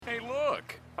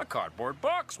cardboard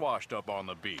box washed up on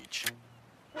the beach.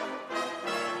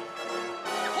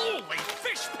 Holy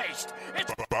fish paste!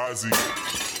 It's Bazzi.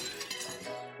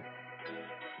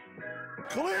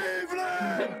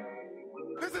 Cleveland!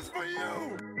 This is for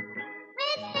you!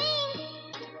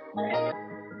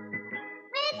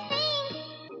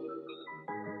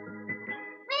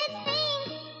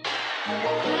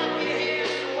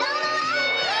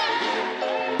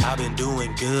 I've been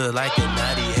doing good like a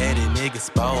naughty-headed nigga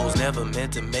exposed. Never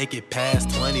meant to make it past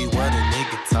 20, what a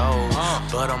nigga told.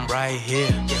 But I'm right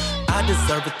here, I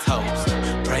deserve a toast.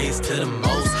 Praise to the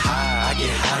most high, I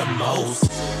get high the most.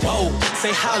 Whoa,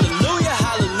 say hallelujah,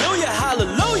 hallelujah,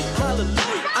 hallelujah,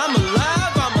 hallelujah. I'm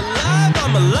alive, I'm alive,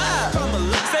 I'm alive.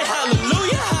 Say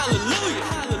hallelujah, hallelujah,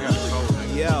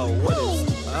 hallelujah. Yo, what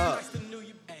is up?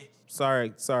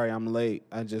 Sorry, I'm late.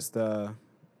 I just, I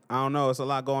don't know. It's a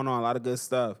lot going on, a lot of good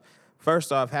stuff.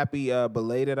 First off, happy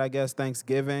belated, I guess,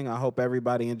 Thanksgiving. I hope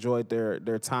everybody enjoyed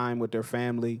their time with their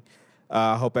family.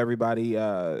 I hope everybody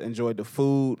enjoyed the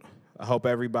food. I hope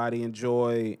everybody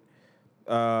enjoyed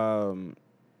time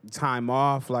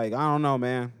off. Like, I don't know,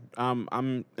 man.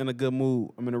 I'm in a good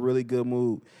mood. I'm in a really good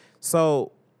mood.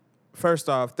 So, first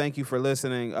off, thank you for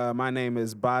listening. My name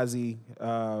is Bazzi.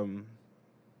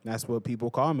 That's what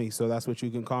people call me, so that's what you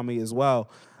can call me as well.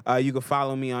 You can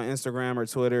follow me on Instagram or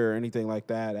Twitter or anything like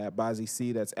that at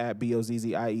BozziC. That's at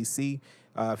BOZZIEC.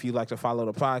 If you'd like to follow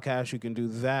the podcast, you can do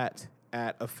that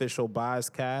at Official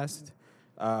Bozcast.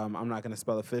 I'm not going to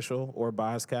spell official or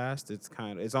Bozcast.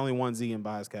 It's only one Z in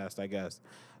Bozcast, I guess.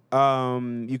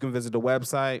 You can visit the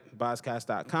website,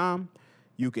 bozcast.com.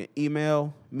 You can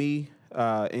email me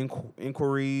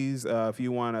inquiries if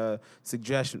you want to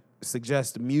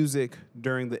suggest music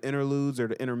during the interludes or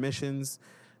the intermissions.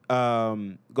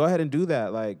 Go ahead and do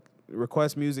that. Like,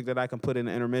 request music that I can put in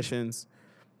the intermissions.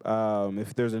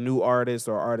 If there's a new artist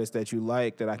or artist that you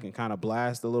like that I can kind of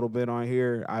blast a little bit on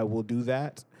here, I will do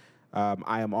that.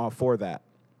 I am all for that.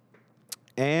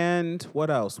 And what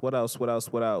else?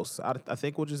 I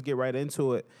think we'll just get right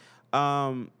into it.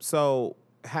 So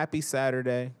happy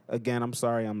Saturday. Again, I'm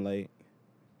sorry I'm late.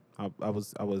 I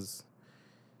was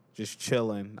just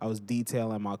chilling. I was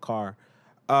detailing my car.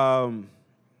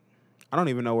 I don't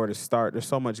even know where to start. There's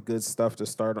so much good stuff to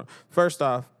start on. First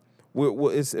off, it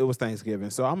was Thanksgiving,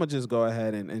 so I'm going to just go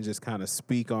ahead and just kind of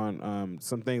speak on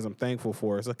some things I'm thankful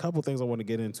for. There's a couple things I want to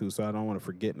get into, so I don't want to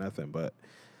forget nothing, but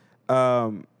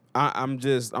I'm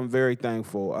very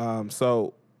thankful.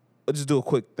 So let's just do a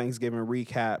quick Thanksgiving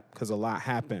recap because a lot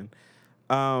happened.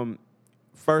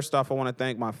 First off, I want to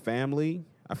thank my family.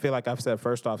 I feel like I've said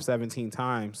first off 17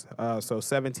 times. So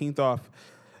 17th off,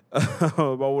 I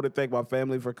want to thank my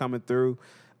family for coming through.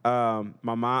 My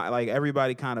mom, like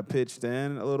everybody kind of pitched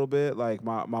in a little bit. Like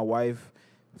my wife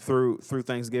threw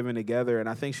Thanksgiving together, and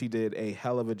I think she did a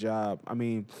hell of a job. I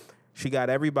mean, she got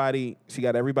everybody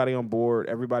on board,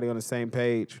 everybody on the same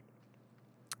page.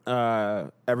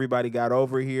 Everybody got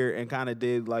over here and kind of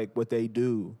did like what they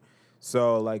do.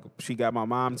 So, like, she got my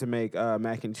mom to make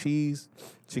mac and cheese.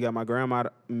 She got my grandma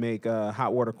to make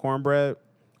hot water cornbread.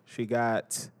 She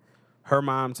got her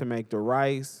mom to make the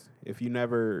rice. If you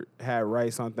never had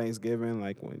rice on Thanksgiving,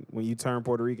 like when you turn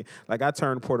Puerto Rican. Like, I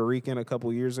turned Puerto Rican a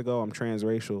couple years ago. I'm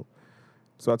transracial.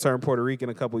 So I turned Puerto Rican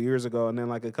a couple years ago, and then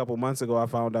like a couple months ago, I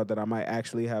found out that I might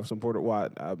actually have some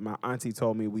my auntie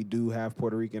told me we do have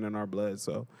Puerto Rican in our blood,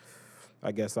 so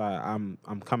I guess I'm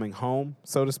coming home,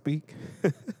 so to speak.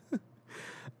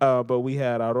 But we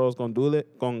had arroz con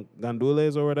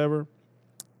gandules or whatever.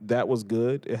 That was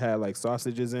good. It had like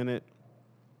sausages in it,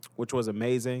 which was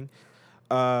amazing.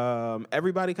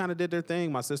 Everybody kind of did their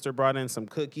thing. My sister brought in some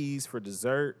cookies for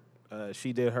dessert.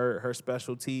 She did her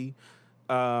specialty.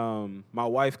 My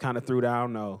wife kind of threw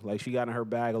down though. Like, she got in her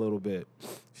bag a little bit.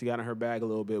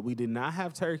 We did not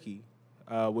have turkey,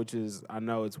 which is, I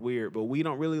know it's weird, but we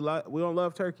don't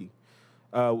love turkey.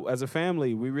 As a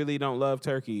family, we really don't love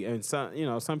turkey, and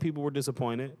some people were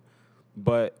disappointed,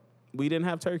 but we didn't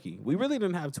have turkey. We really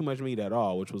didn't have too much meat at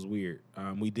all, which was weird.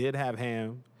 We did have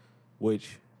ham,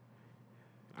 which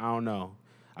I don't know.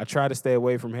 I try to stay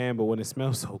away from ham, but when it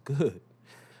smells so good,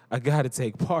 I got to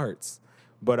take parts.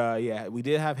 But yeah, we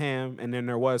did have ham, and then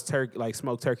there was turkey, like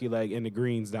smoked turkey leg in the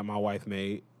greens that my wife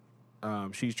made.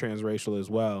 She's transracial as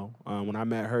well. When I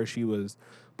met her, she was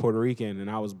Puerto Rican, and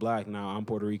I was black. Now I'm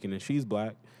Puerto Rican, and she's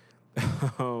black.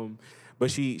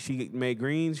 But she made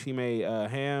greens. She made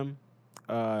ham.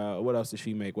 What else did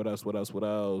she make? What else?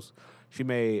 She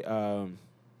made a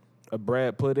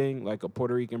bread pudding, like a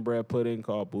Puerto Rican bread pudding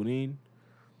called budín.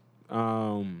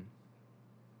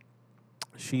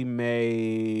 She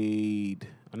made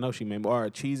more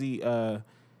cheesy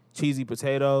Cheesy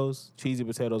potatoes. Cheesy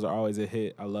potatoes are always a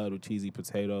hit. I love the cheesy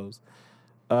potatoes.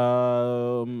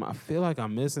 I feel like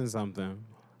I'm missing something.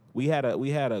 We had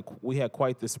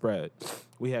quite the spread.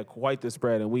 We had quite the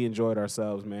spread, and we enjoyed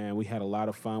ourselves, man. We had a lot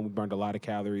of fun. We burned a lot of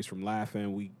calories from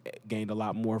laughing. We gained a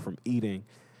lot more from eating.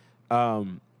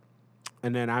 And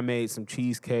then I made some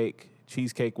cheesecake.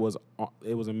 Cheesecake was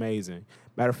amazing.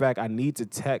 Matter of fact, I need to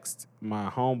text my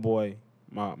homeboy,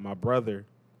 my brother,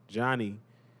 Johnny,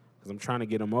 because I'm trying to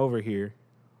get him over here.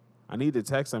 I need to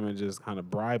text him and just kind of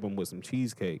bribe him with some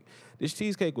cheesecake. This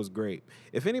cheesecake was great.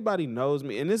 If anybody knows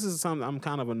me, and this is something I'm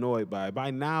kind of annoyed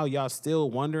by now y'all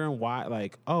still wondering why,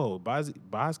 like, oh,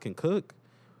 Boz can cook?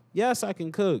 Yes, I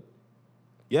can cook.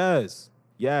 Yes,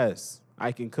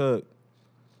 I can cook.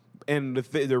 And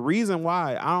the reason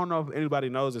why, I don't know if anybody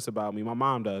knows this about me. My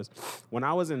mom does. When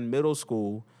I was in middle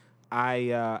school,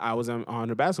 I was on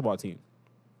the basketball team.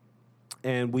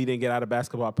 And we didn't get out of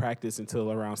basketball practice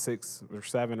until around 6 or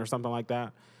 7 or something like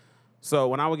that. So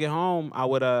when I would get home, I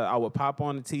would pop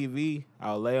on the TV,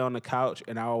 I would lay on the couch,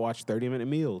 and I would watch 30-minute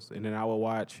meals. And then I would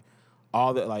watch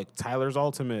all the, like, Tyler's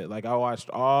Ultimate. Like, I watched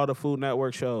all the Food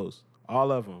Network shows,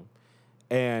 all of them.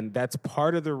 And that's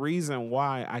part of the reason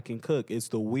why I can cook. It's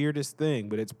the weirdest thing,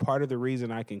 but it's part of the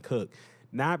reason I can cook.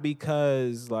 Not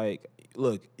because, like,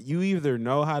 look, you either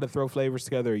know how to throw flavors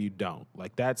together or you don't.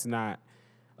 Like, that's not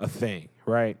a thing,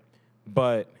 right?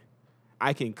 But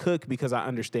I can cook because I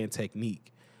understand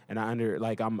technique, and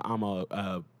I'm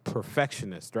a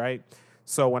perfectionist, right?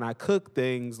 So when I cook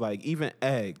things, like even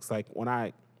eggs, like when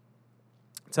I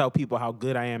tell people how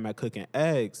good I am at cooking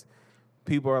eggs,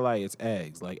 people are like, it's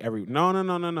eggs. Like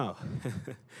no.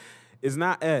 It's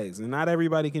not eggs, and not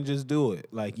everybody can just do it.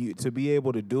 Like to be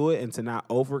able to do it and to not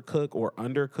overcook or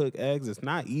undercook eggs, it's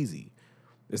not easy.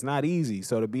 It's not easy.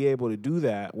 So to be able to do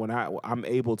that, when I'm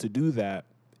able to do that,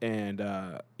 and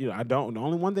the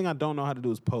only one thing I don't know how to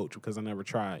do is poach because I never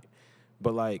tried.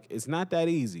 But like, it's not that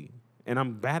easy. And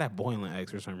I'm bad at boiling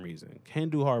eggs for some reason.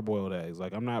 Can't do hard boiled eggs.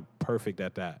 Like, I'm not perfect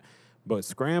at that. But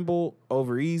scrambled,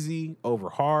 over easy, over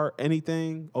hard,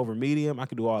 anything, over medium, I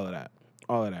can do all of that.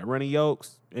 All of that. Runny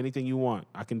yolks, anything you want,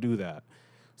 I can do that.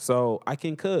 So I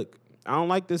can cook. I don't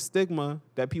like this stigma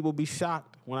that people be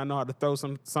shocked when I know how to throw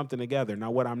something together.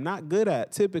 Now, what I'm not good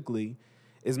at typically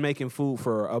is making food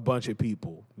for a bunch of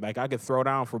people. Like, I could throw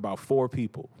down for about 4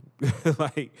 people.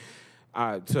 Like,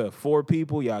 to 4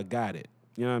 people, y'all got it.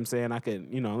 You know what I'm saying? I can,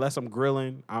 unless I'm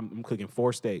grilling, I'm cooking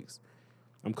 4 steaks.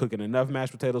 I'm cooking enough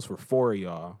mashed potatoes for 4 of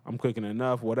y'all. I'm cooking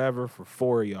enough whatever for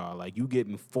 4 of y'all. Like, you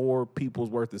getting 4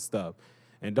 people's worth of stuff.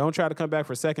 And don't try to come back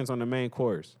for seconds on the main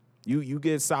course. You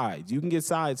get sides. You can get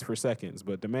sides for seconds,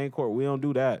 but the main course, we don't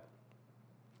do that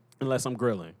unless I'm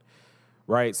grilling,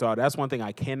 right? So that's one thing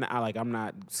I'm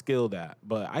not skilled at,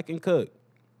 but I can cook.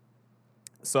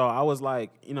 So I was like,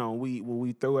 when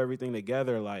we threw everything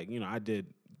together, like, I did,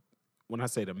 when I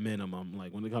say the minimum,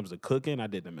 like when it comes to cooking, I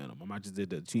did the minimum. I just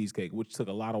did the cheesecake, which took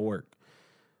a lot of work.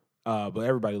 But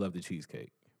everybody loved the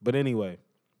cheesecake. But anyway,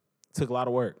 took a lot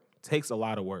of work. Takes a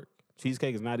lot of work.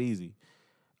 Cheesecake is not easy.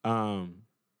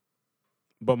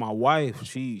 But my wife,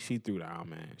 she threw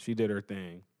down, man. She did her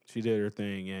thing.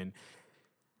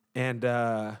 And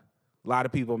a lot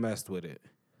of people messed with it.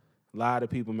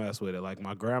 Like,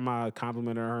 my grandma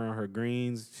complimented her on her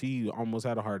greens. She almost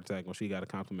had a heart attack when she got a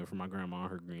compliment from my grandma on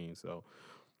her greens. So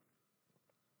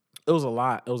it was a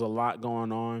lot. It was a lot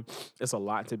going on. It's a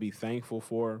lot to be thankful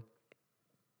for.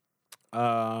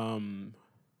 I'm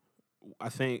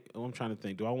trying to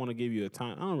think. Do I want to give you a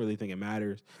time? I don't really think it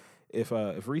matters. If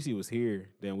Reese was here,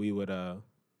 then we would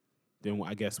then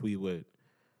I guess we would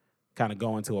kind of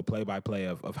go into a play-by-play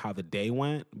of how the day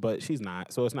went, but she's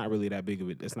not, so it's not really that big of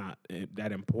it. It's not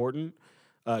that important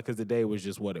because the day was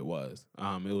just what it was.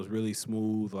 It was really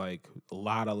smooth, like a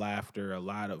lot of laughter, a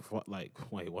lot of like,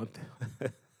 wait, what?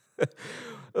 It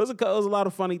was a lot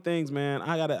of funny things, man.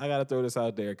 I gotta throw this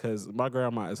out there because my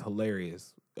grandma is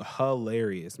hilarious,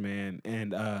 man,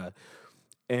 and.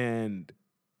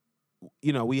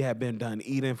 We had been done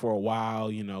eating for a while.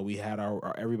 We had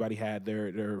everybody had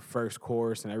their first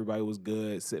course, and everybody was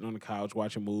good, sitting on the couch,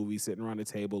 watching movies, sitting around the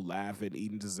table, laughing,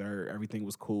 eating dessert. Everything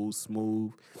was cool,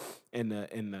 smooth. And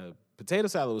the potato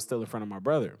salad was still in front of my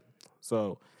brother.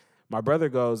 So my brother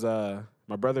goes,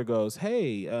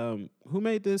 hey, who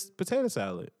made this potato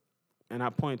salad? And I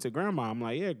point to Grandma. I'm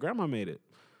like, yeah, Grandma made it.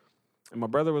 And my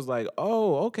brother was like,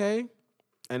 oh, okay.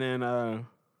 And then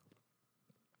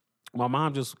my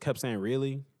mom just kept saying,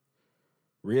 really?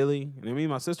 Really? And then me and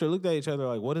my sister looked at each other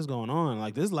like, what is going on?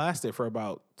 Like, this lasted for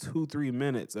about 2-3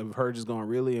 minutes of her just going,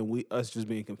 really? And us just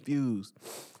being confused.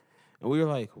 And we were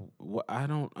like, I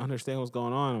don't understand what's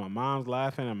going on. And my mom's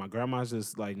laughing, and my grandma's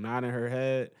just like nodding her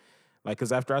head. Like,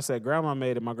 because after I said grandma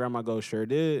made it, my grandma goes, sure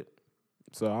did.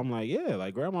 So I'm like, yeah,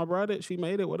 like grandma brought it. She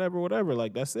made it, whatever.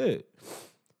 Like, that's it.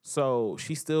 So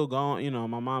she's still going, you know,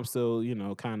 my mom's still, you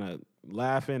know, kind of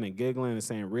laughing and giggling and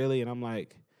saying, really? And I'm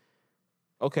like,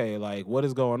 okay, like, what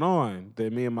is going on?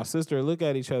 Then me and my sister look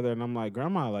at each other, and I'm like,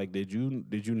 grandma, like, did you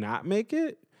not make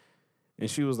it? And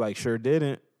she was like, sure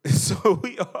didn't. So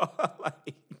we all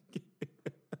like,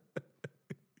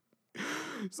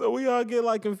 so we all get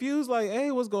like confused, like,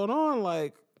 hey, what's going on?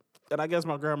 Like, and I guess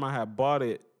my grandma had bought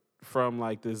it from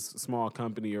like this small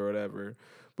company or whatever.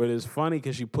 But it's funny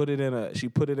because she put it in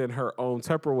her own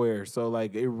Tupperware, so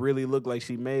like it really looked like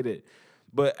she made it.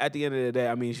 But at the end of the day,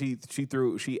 I mean, she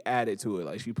added to it,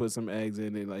 like she put some eggs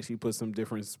in it, like she put some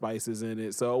different spices in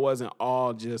it, so it wasn't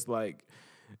all just like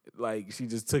she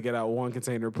just took it out one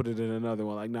container, put it in another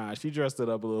one. Like, nah, she dressed it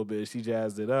up a little bit. She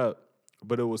jazzed it up.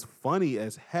 But it was funny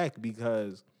as heck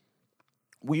because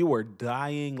we were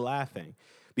dying laughing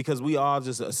because we all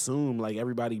just assumed, like,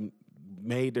 everybody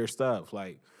made their stuff.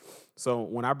 Like, so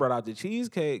when I brought out the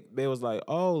cheesecake, they was like,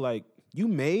 oh, like, you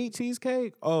made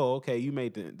cheesecake? Oh, okay, you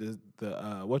made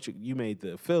you made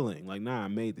the filling. Like, nah, I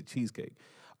made the cheesecake.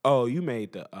 Oh, you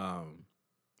made the,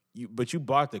 but you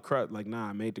bought the crust. Like, nah,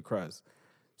 I made the crust.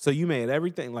 So you made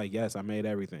everything? Like, yes, I made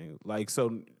everything. Like,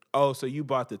 so you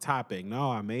bought the topping.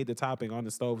 No, I made the topping on the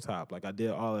stovetop. Like, I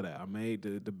did all of that. I made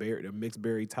the mixed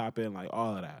berry topping, like,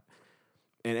 all of that.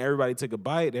 And everybody took a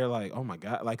bite. They're like, oh, my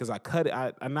God. Like, because I cut it.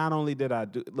 I not only did I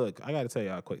do, look, I got to tell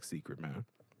y'all a quick secret, man.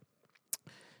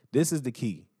 This is the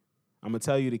key. I'm going to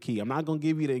tell you the key. I'm not going to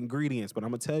give you the ingredients, but I'm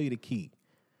going to tell you the key.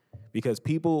 Because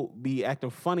people be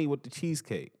acting funny with the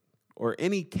cheesecake or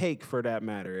any cake for that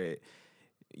matter.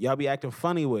 Y'all be acting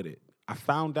funny with it. I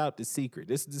found out the secret.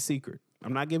 This is the secret.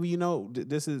 I'm not giving you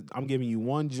I'm giving you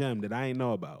one gem that I ain't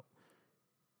know about.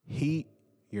 Heat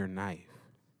your knife.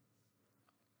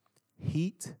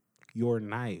 Heat your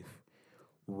knife.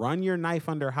 Run your knife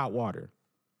under hot water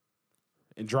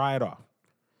and dry it off.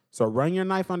 So run your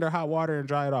knife under hot water and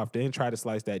dry it off. Then try to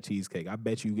slice that cheesecake. I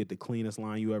bet you get the cleanest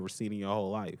line you ever seen in your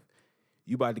whole life.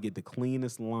 You about to get the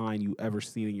cleanest line you ever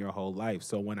seen in your whole life.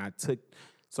 So when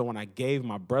I gave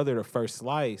my brother the first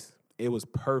slice, it was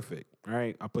perfect,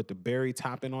 right? I put the berry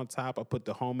topping on top. I put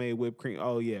the homemade whipped cream.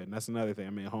 Oh, yeah, and that's another thing. I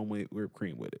made homemade whipped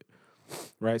cream with it,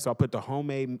 right? So I put the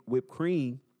homemade whipped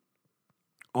cream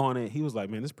on it. He was like,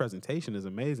 man, this presentation is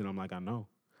amazing. I'm like, I know.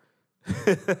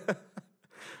 I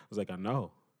was like, I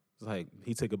know. It's like,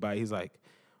 he took a bite. He's like,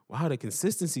 wow, the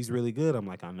consistency's really good. I'm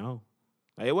like, I know.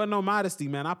 Like, it wasn't no modesty,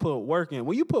 man. I put work in.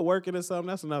 When you put work into something,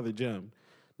 that's another gem.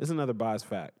 That's another boss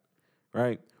fact.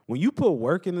 Right? When you put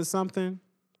work into something,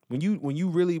 when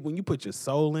you put your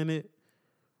soul in it,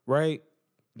 right?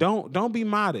 Don't be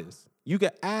modest. You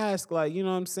can ask, like, you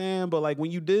know what I'm saying, but like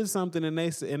when you did something and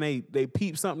they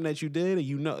peep something that you did and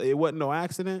you know it wasn't no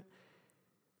accident.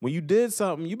 When you did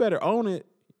something, you better own it.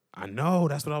 I know,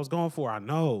 that's what I was going for. I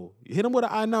know. Hit them with an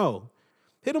I know.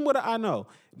 Hit them with an I know.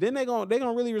 Then they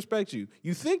gonna really respect you.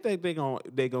 You think that they gonna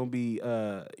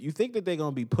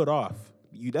be put off.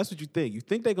 That's what you think. You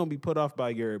think they're gonna be put off by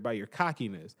your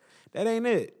cockiness. That ain't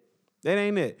it. That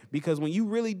ain't it. Because when you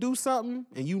really do something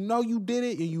and you know you did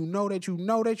it and you know that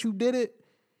you did it,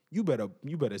 you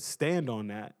better stand on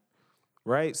that.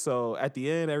 Right? So at the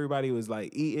end, everybody was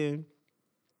like eating.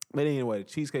 But anyway, the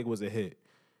cheesecake was a hit.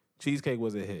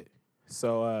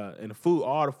 So and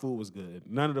all the food was good.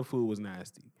 None of the food was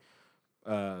nasty.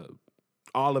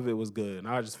 All of it was good. And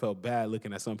I just felt bad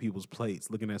looking at some people's plates,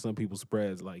 looking at some people's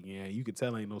spreads. Like, yeah, you can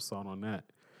tell ain't no salt on that.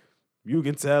 You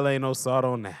can tell ain't no salt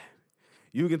on that.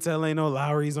 You can tell ain't no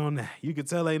Lowry's on that. You can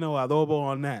tell ain't no adobo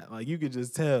on that. Like, you could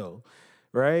just tell,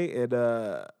 right? And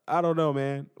I don't know,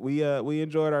 man. We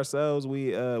enjoyed ourselves.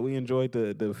 We enjoyed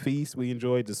the feast. We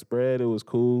enjoyed the spread. It was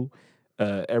cool.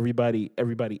 Everybody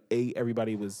ate.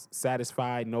 Everybody was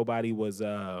satisfied. Nobody was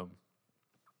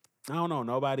I don't know.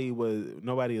 Nobody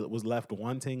was left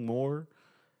wanting more.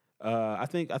 I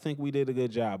think we did a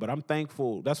good job, but I'm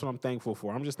thankful. That's what I'm thankful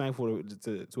for. I'm just thankful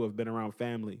to have been around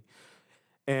family,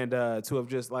 and to have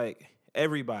just like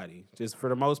everybody. Just for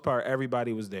the most part,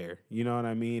 everybody was there. You know what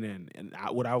I mean? And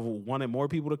would I have wanted more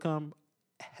people to come?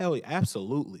 Hell, yeah,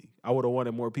 absolutely. I would have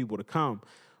wanted more people to come,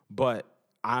 but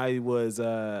I was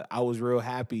real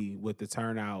happy with the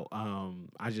turnout.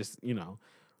 I just,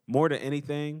 more than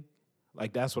anything.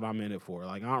 Like, that's what I'm in it for.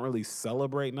 Like, I don't really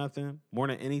celebrate nothing. More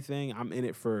than anything, I'm in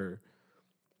it for,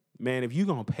 man, if you're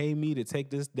going to pay me to take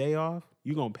this day off,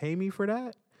 you going to pay me for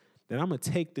that, then I'm going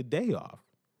to take the day off.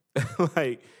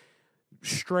 Like,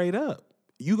 straight up.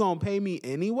 You going to pay me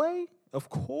anyway? Of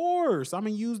course. I'm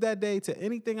going to use that day to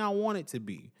anything I want it to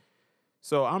be.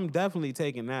 So I'm definitely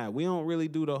taking that. We don't really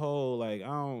do the whole, like,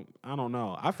 I don't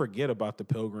know. I forget about the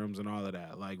pilgrims and all of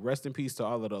that. Like, rest in peace to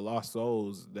all of the lost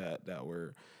souls that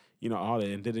were, you know, all the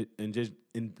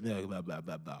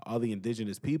all the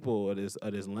indigenous people of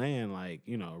this land. Like,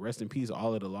 you know, rest in peace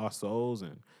all of the lost souls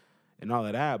and all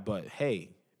of that. But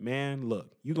hey, man,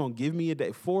 look, you gonna give me a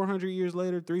day, 400 years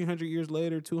later, 300 years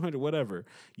later, 200, whatever.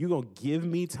 You gonna give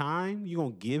me time? You gonna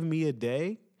give me a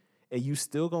day? And you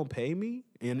still gonna pay me?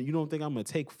 And you don't think I'm gonna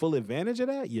take full advantage of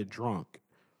that? You're drunk.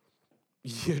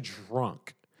 You're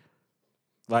drunk.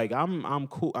 Like I'm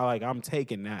cool. I'm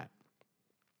taking that.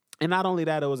 And not only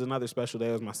that, it was another special day.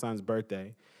 It was my son's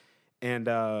birthday, and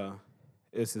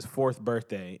it's his 4th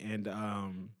birthday.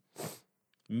 And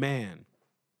man,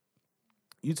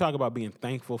 you talk about being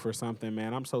thankful for something,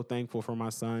 man. I'm so thankful for my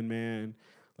son, man.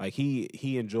 Like,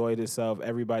 he enjoyed himself.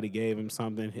 Everybody gave him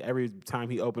something. Every time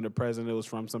he opened a present, it was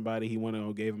from somebody. He went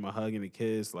and gave him a hug and a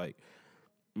kiss. Like,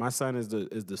 my son is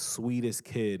the sweetest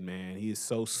kid, man. He is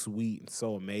so sweet and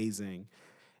so amazing.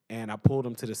 And I pulled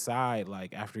him to the side,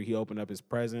 like, after he opened up his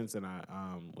presents, and I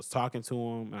was talking to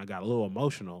him, and I got a little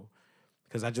emotional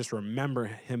because I just remember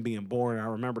him being born. I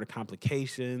remember the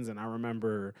complications, and I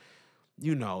remember,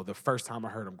 you know, the first time I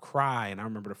heard him cry, and I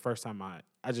remember the first time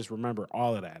I just remember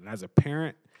all of that. And as a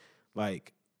parent,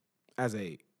 like,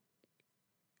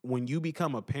 when you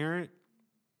become a parent,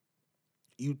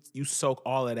 you soak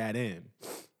all of that in.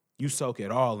 You soak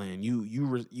it all in.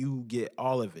 You get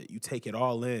all of it. You take it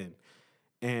all in.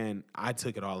 And I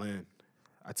took it all in.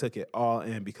 I took it all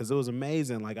in because it was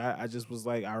amazing. Like, I just was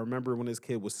like, I remember when this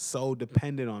kid was so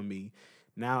dependent on me.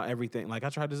 Now everything, like, I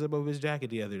tried to zip up his jacket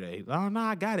the other day. Oh, no,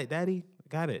 I got it, Daddy. I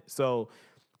got it. So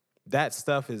that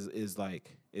stuff is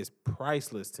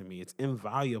priceless to me. It's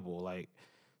invaluable. Like,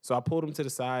 so I pulled him to the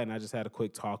side and I just had a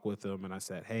quick talk with him and I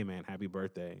said, hey, man, happy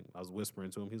birthday. I was whispering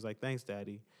to him. He was like, thanks,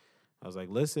 Daddy. I was like,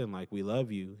 listen, like, we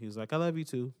love you. He was like, I love you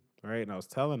too. All right. And I was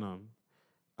telling him,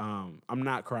 I'm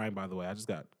not crying, by the way. I just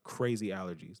got crazy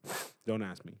allergies. Don't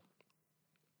ask me.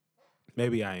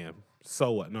 Maybe I am.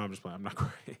 So what? No, I'm just playing. I'm not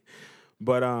crying.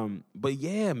 But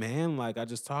yeah, man, like, I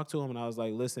just talked to him and I was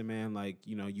like, listen, man, like,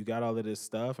 you know, you got all of this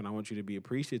stuff and I want you to be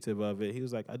appreciative of it. He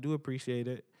was like, I do appreciate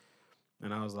it.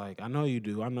 And I was like, I know you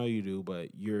do, but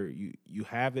you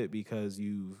have it because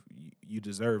you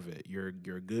deserve it. You're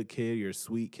a good kid, you're a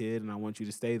sweet kid, and I want you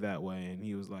to stay that way. And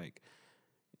he was like,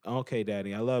 okay,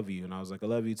 Daddy, I love you. And I was like, I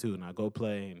love you too. And I go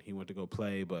play, and he went to go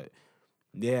play. But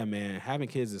yeah, man, having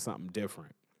kids is something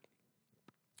different.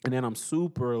 And then I'm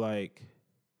super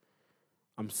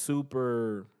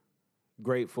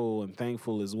grateful and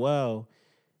thankful as well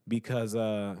because,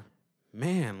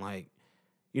 man, like,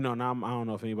 you know, now I don't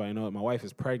know if anybody knows it. My wife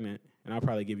is pregnant, and I'll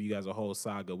probably give you guys a whole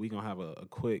saga. We're going to have a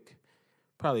quick,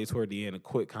 probably toward the end, a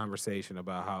quick conversation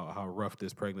about how rough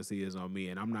this pregnancy is on me.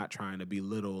 And I'm not trying to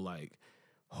belittle, like,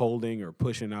 holding or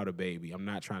pushing out a baby. I'm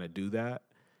not trying to do that.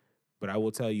 But I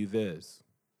will tell you this.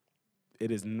 It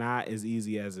is not as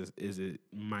easy as it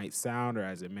might sound or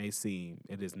as it may seem.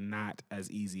 It is not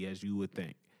as easy as you would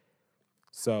think.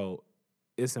 So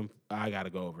I got to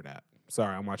go over that.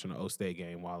 Sorry, I'm watching the O State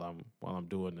game while I'm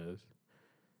doing this.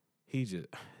 He just,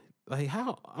 like,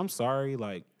 how, I'm sorry,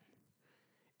 like,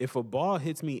 if a ball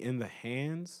hits me in the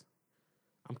hands,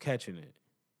 I'm catching it.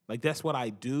 Like, that's what I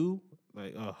do.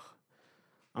 Like, ugh.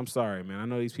 I'm sorry, man. I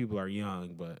know these people are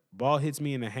young, but ball hits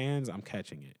me in the hands, I'm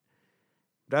catching it.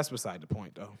 That's beside the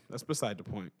point, though. That's beside the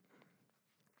point.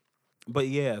 But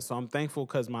yeah, so I'm thankful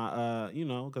because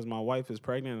my wife is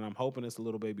pregnant, and I'm hoping it's a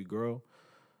little baby girl.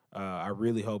 I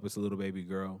really hope it's a little baby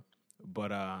girl.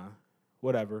 But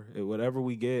whatever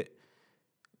we get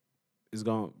is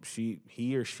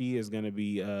he or she is gonna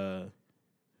be a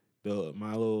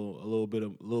little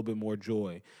bit more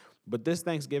joy. But this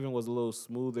Thanksgiving was a little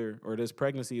smoother, or this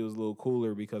pregnancy was a little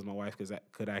cooler because my wife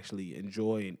could actually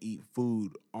enjoy and eat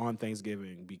food on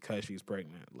Thanksgiving because she's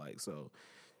pregnant. Like, so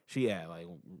she had, like,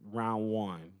 round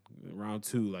 1, round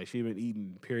 2, like, she'd been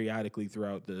eating periodically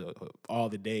throughout all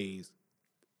the days,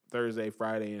 Thursday,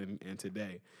 Friday, and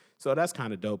today. So that's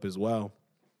kind of dope as well.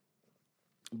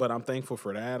 But I'm thankful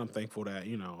for that. I'm thankful that,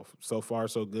 you know, so far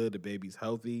so good. The baby's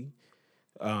healthy.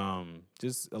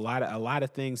 Just a lot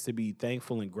of things to be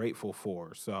thankful and grateful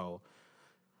for. So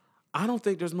I don't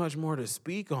think there's much more to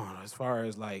speak on as far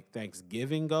as, like,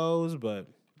 Thanksgiving goes, but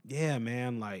yeah,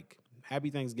 man, like, happy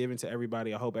Thanksgiving to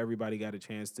everybody. I hope everybody got a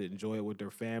chance to enjoy it with their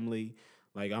family.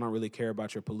 Like, I don't really care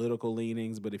about your political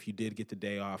leanings, but if you did get the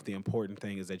day off, the important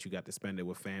thing is that you got to spend it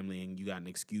with family and you got an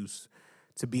excuse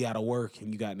to be out of work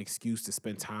and you got an excuse to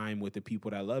spend time with the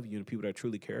people that love you and the people that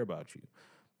truly care about you.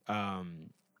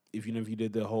 if you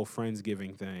did the whole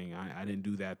Friendsgiving thing, I didn't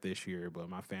do that this year, but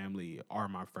my family are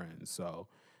my friends. So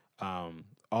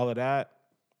all of that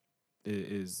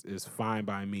is fine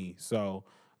by me. So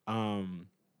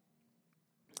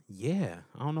yeah,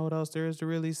 I don't know what else there is to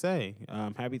really say.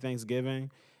 Happy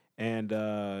Thanksgiving. And,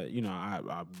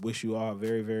 I wish you all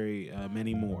very, very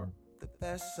many more. The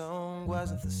best song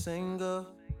wasn't the single,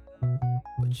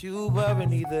 but you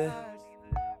weren't either.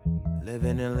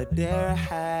 Living in Ladera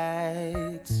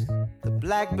Heights, the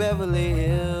Black Beverly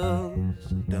Hills,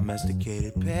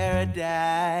 domesticated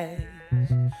paradise,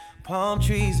 palm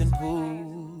trees and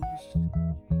pools.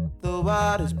 The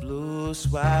water's blue,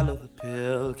 swallow the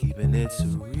pill, keeping it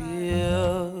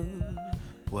surreal.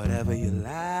 Whatever you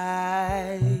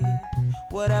like,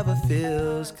 whatever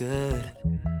feels good,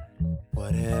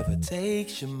 whatever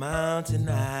takes your mountain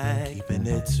high, keeping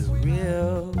it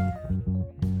surreal.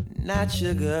 Not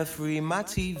sugar-free, my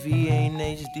TV ain't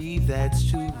HD,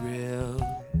 that's too real.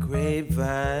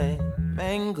 Grapevine,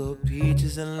 mango,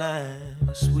 peaches, and lime.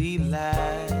 Sweet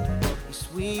life,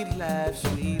 sweet life,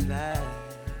 sweet life.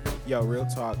 Yo, real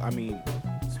talk. I mean,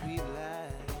 Sweet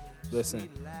life. listen,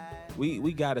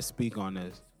 we got to speak on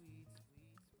this.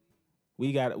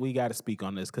 We got to speak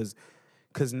on this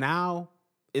because now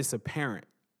it's apparent.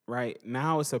 Right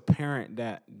now, it's apparent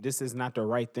that this is not the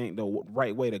right thing, the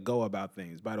right way to go about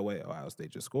things. By the way, Ohio State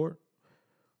just scored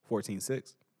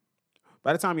 14-6.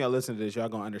 By the time y'all listen to this, y'all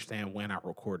gonna understand when I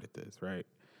recorded this, right?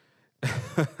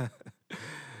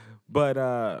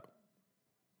 But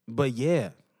yeah,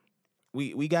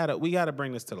 we gotta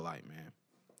bring this to the light, man.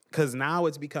 Cause now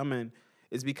it's getting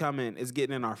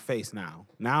in our face now.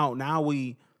 Now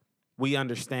we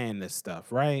understand this stuff,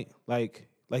 right? Like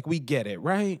we get it,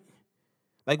 right?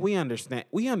 Like, we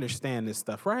understand this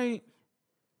stuff, right?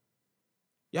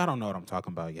 Y'all don't know what I'm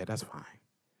talking about yet. That's fine.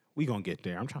 We gonna get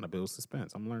there. I'm trying to build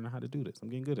suspense. I'm learning how to do this. I'm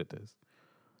getting good at this.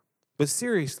 But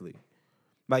seriously,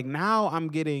 like I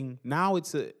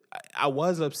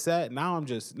was upset. Now I'm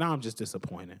just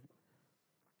disappointed.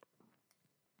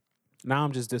 Now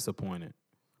I'm just disappointed.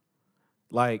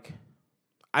 Like,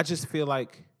 I just feel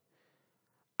like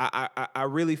I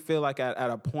really feel like at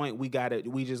a point we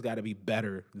just gotta be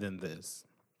better than this.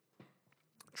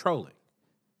 Trolling.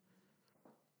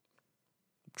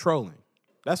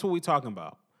 That's what we're talking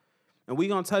about. And we're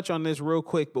going to touch on this real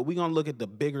quick, but we're going to look at the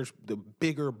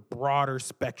bigger, broader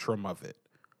spectrum of it.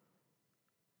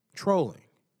 Trolling.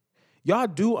 Y'all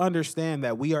do understand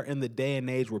that we are in the day and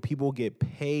age where people get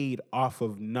paid off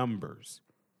of numbers.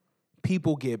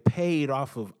 People get paid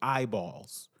off of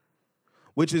eyeballs,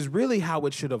 which is really how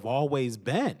it should have always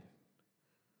been.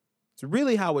 It's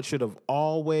really how it should have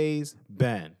always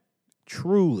been.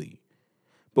 Truly.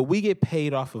 But we get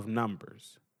paid off of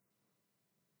numbers.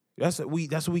 That's what we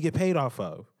get paid off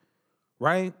of.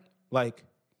 Right? Like,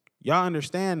 y'all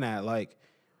understand that. Like,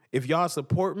 if y'all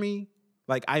support me,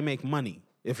 like, I make money.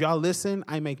 If y'all listen,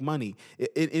 I make money.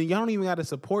 And y'all don't even got to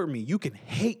support me. You can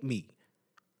hate me,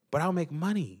 but I'll make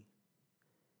money.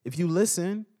 If you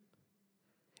listen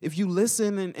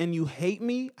and you hate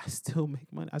me, I still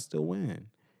make money. I still win.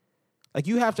 Like,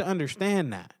 you have to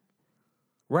understand that.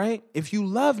 Right? If you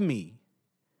love me,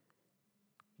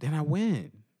 then I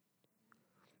win.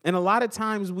 And a lot of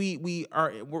times we're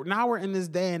in this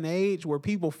day and age where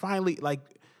people finally, like,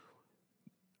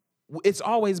 it's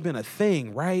always been a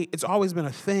thing, right? It's always been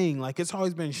a thing. Like, it's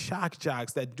always been shock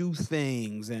jocks that do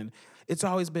things, and it's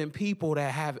always been people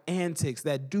that have antics,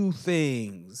 that do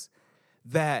things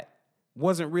that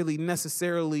wasn't really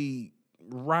necessarily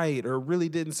right or really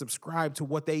didn't subscribe to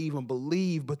what they even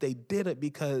believe, but they did it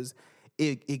because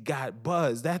it got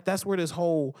buzz. That's where this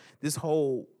whole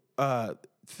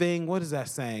thing, what is that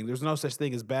saying? There's no such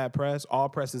thing as bad press. All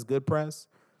press is good press.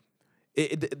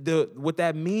 What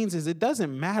that means is it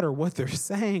doesn't matter what they're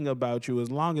saying about you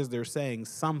as long as they're saying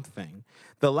something.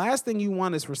 The last thing you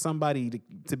want is for somebody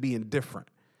to be indifferent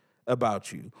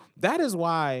about you. That is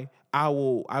why I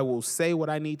will say what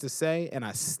I need to say, and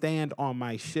I stand on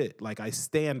my shit. Like, I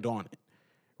stand on it.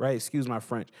 Right? Excuse my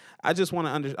French. I just want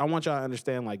I want y'all to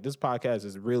understand, like, this podcast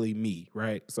is really me,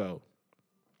 right? So,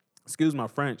 excuse my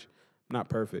French. Not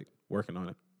perfect. Working on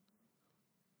it.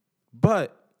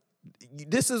 But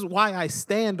this is why I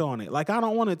stand on it. Like, I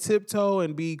don't want to tiptoe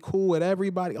and be cool with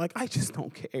everybody. Like, I just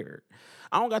don't care.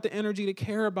 I don't got the energy to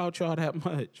care about y'all that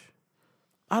much.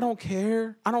 I don't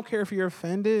care. I don't care if you're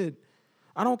offended.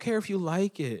 I don't care if you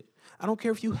like it. I don't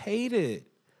care if you hate it.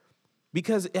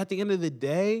 Because at the end of the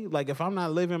day, like, if I'm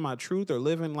not living my truth or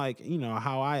living, like, you know,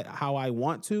 how I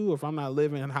want to, if I'm not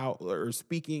living how or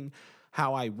speaking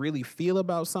how I really feel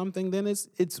about something, then it's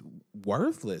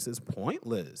worthless. It's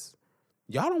pointless.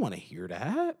 Y'all don't want to hear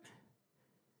that.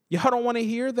 Y'all don't want to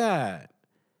hear that.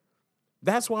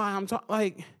 That's why I'm talking,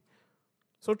 like,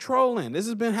 so trolling. This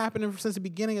has been happening since the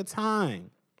beginning of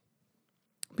time.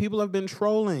 People have been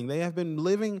trolling. They have been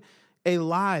living a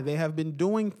lie. They have been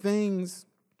doing things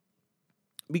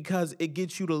because it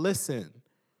gets you to listen.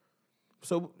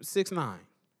 So 6ix9ine.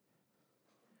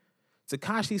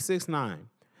 Tekashi 6ix9ine.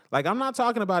 Like, I'm not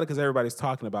talking about it because everybody's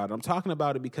talking about it. I'm talking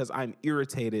about it because I'm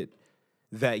irritated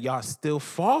that y'all still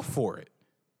fall for it.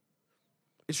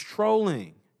 It's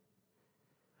trolling.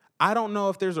 I don't know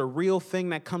if there's a real thing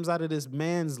that comes out of this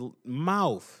man's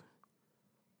mouth.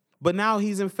 But now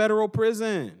he's in federal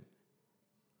prison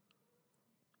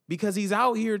because he's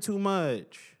out here too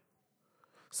much.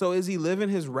 So is he living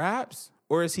his raps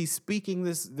or is he speaking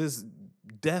this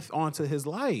death onto his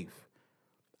life?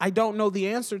 I don't know the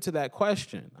answer to that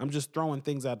question. I'm just throwing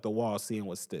things at the wall, seeing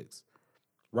what sticks,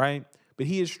 right? But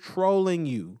he is trolling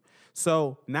you.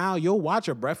 So now you'll watch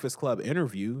a Breakfast Club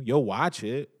interview. You'll watch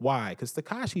it. Why? Because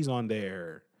Tekashi's on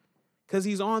there. Because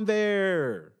he's on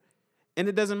there. And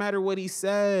it doesn't matter what he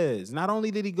says. Not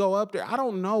only did he go up there, I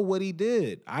don't know what he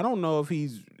did. I don't know if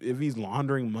he's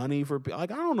laundering money for,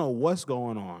 like, I don't know what's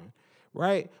going on,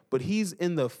 right? But he's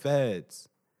in the feds.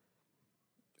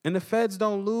 And the feds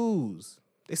don't lose.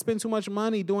 They spend too much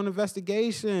money doing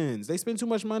investigations. They spend too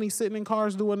much money sitting in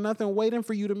cars doing nothing, waiting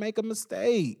for you to make a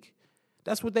mistake.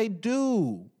 That's what they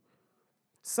do.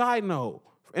 Side note,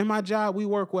 in my job, we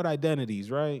work with identities,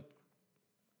 right?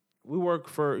 We work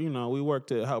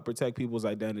to help protect people's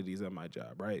identities at my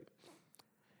job, right?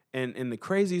 And the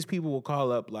craziest people will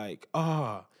call up like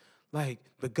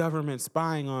the government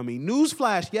spying on me.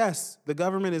 Newsflash, yes, the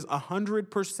government is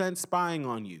 100% spying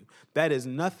on you. That is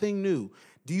nothing new.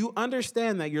 Do you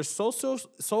understand that your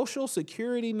social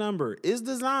security number is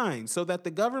designed so that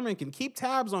the government can keep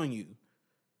tabs on you?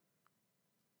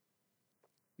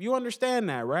 You understand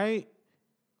that, right?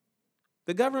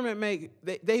 The government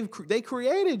they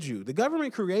created you. The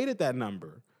government created that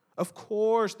number. Of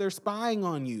course, they're spying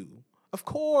on you. Of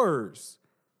course.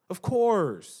 Of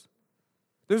course.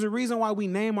 There's a reason why we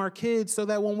name our kids so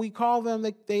that when we call them,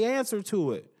 they answer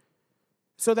to it.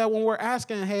 So that when we're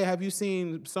asking, hey, have you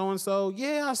seen so-and-so?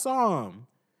 Yeah, I saw him.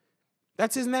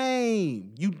 That's his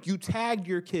name. You tagged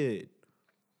your kid.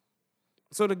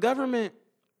 So the government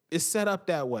is set up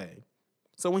that way.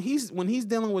 So when he's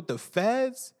dealing with the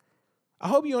feds, I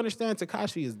hope you understand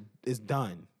Tekashi is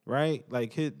done, right?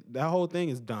 Like that whole thing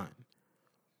is done,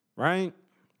 right?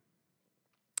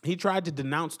 He tried to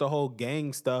denounce the whole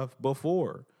gang stuff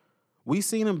before. We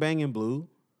seen him banging Blue.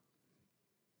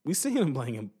 We seen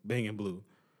him banging Blue.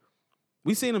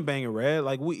 We seen him banging Red.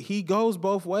 Like he goes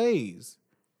both ways.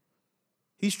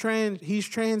 He's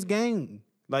trans gang.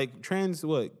 Like trans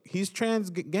what? He's trans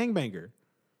gangbanger.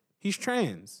 He's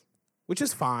trans, which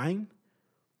is fine.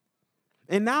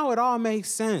 And now it all makes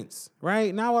sense,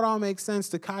 right? Now it all makes sense.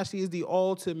 Tekashi is the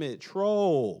ultimate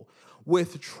troll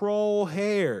with troll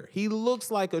hair. He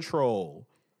looks like a troll.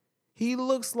 He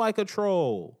looks like a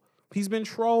troll. He's been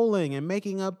trolling and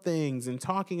making up things and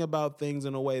talking about things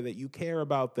in a way that you care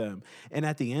about them. And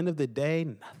at the end of the day,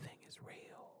 nothing is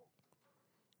real.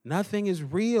 Nothing is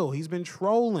real. He's been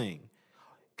trolling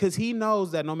because he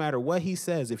knows that no matter what he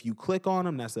says, if you click on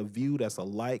him, that's a view, that's a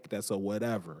like, that's a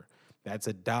whatever. That's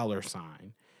a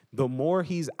 $sign. The more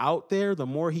he's out there, the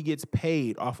more he gets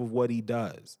paid off of what he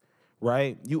does,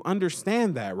 right? You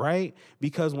understand that, right?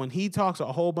 Because when he talks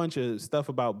a whole bunch of stuff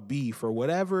about beef or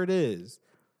whatever it is,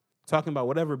 talking about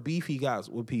whatever beef he got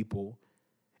with people,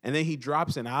 and then he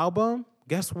drops an album,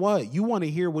 guess what? You want to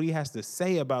hear what he has to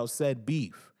say about said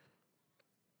beef.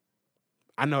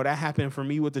 I know that happened for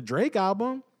me with the Drake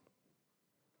album.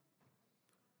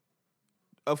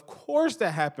 Of course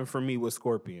that happened for me with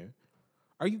Scorpion.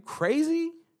 Are you crazy?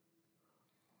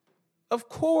 Of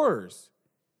course.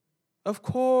 Of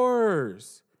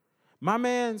course. My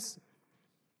man's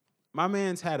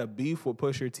had a beef with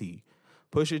Pusha T.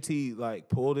 Pusha T like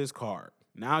pulled his card.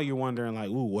 Now you're wondering like,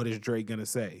 ooh, what is Drake gonna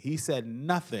say? He said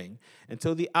nothing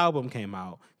until the album came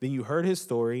out. Then you heard his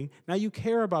story. Now you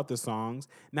care about the songs.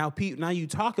 Now you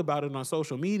talk about it on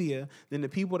social media. Then the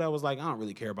people that was like, I don't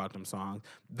really care about them songs,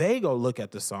 they go look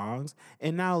at the songs.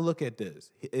 And now look at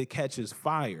this. It catches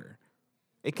fire.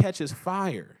 It catches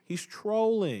fire. He's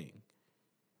trolling,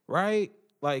 right?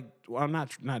 Like, well, I'm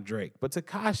not Drake, but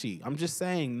Tekashi. I'm just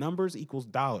saying numbers equals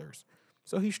dollars.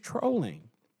 So he's trolling.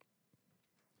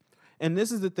 And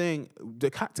this is the thing,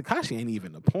 Tekashi ain't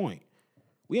even the point.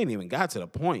 We ain't even got to the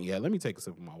point yet. Let me take a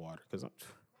sip of my water because I'm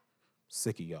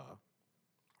sick of y'all.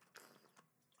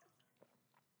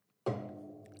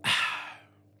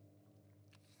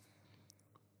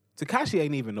 Tekashi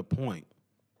ain't even the point.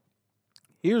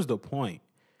 Here's the point.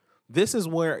 This is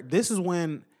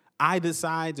when I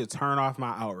decide to turn off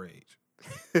my outrage.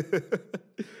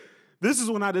 This is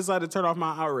when I decide to turn off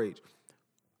my outrage.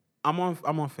 I'm on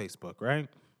Facebook, right?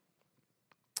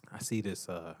 I see this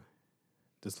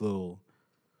little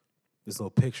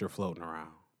picture floating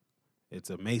around. It's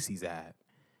a Macy's ad.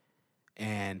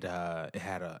 And it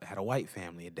had a white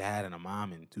family, a dad and a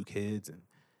mom and 2 kids, and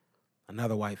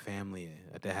another white family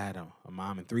that had a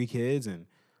mom and 3 kids, and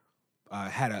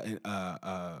had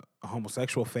a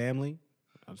homosexual family.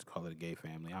 I'll just call it a gay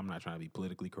family. I'm not trying to be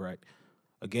politically correct.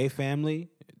 A gay family,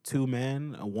 2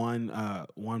 men,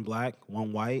 one black,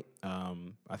 1 white.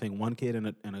 I think 1 kid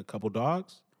and a couple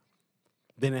dogs.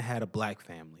 Then it had a black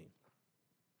family,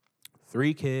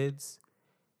 3 kids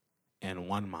and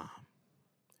 1 mom.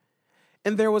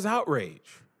 And there was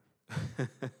outrage.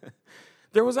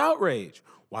 There was outrage.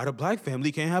 Why the black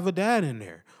family can't have a dad in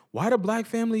there? Why the black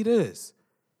family this?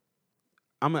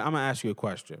 I'm gonna ask you a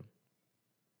question.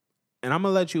 And I'm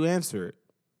gonna let you answer it.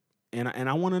 And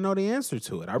I want to know the answer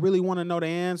to it. I really want to know the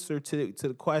answer to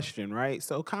the question, right?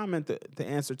 So comment the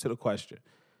answer to the question.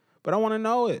 But I want to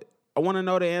know it. I want to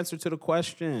know the answer to the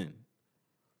question.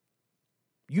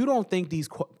 You don't think these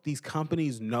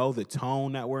companies know the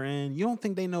tone that we're in? You don't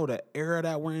think they know the era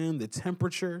that we're in, the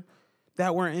temperature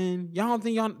that we're in? Y'all don't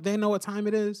think they know what time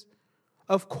it is?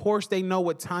 Of course they know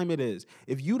what time it is.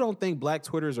 If you don't think Black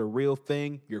Twitter is a real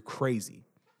thing, you're crazy.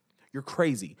 You're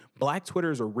crazy. Black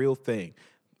Twitter is a real thing.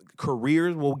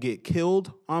 Careers will get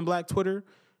killed on Black Twitter.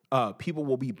 People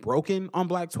will be broken on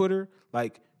Black Twitter.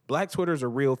 Like, Black Twitter is a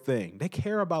real thing. They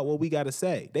care about what we got to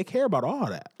say. They care about all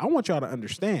that. I want y'all to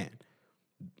understand.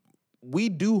 We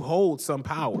do hold some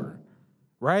power,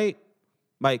 right?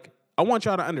 Like, I want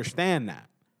y'all to understand that.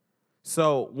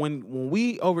 So when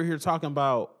we over here talking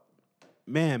about,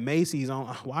 man,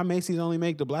 why Macy's only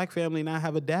make the black family not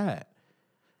have a dad?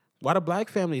 Why the black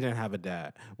family didn't have a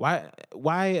dad? Why?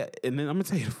 And then I'm gonna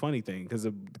tell you the funny thing, because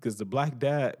the black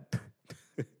dad,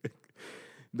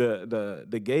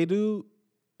 the gay dude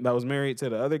that was married to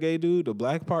the other gay dude, the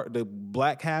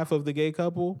black half of the gay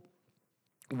couple,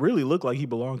 really looked like he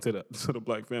belonged to the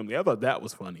black family. I thought that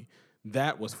was funny.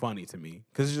 That was funny to me,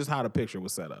 because it's just how the picture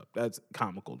was set up. That's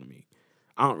comical to me.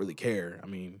 I don't really care. I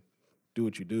mean, do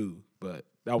what you do, but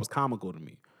that was comical to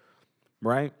me,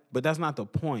 right? But that's not the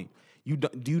point.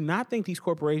 Do you not think these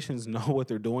corporations know what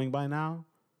they're doing by now?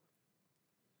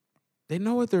 They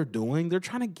know what they're doing. They're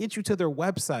trying to get you to their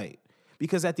website,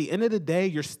 because at the end of the day,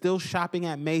 you're still shopping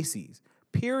at Macy's,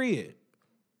 period.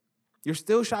 You're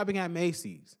still shopping at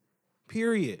Macy's,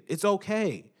 period. It's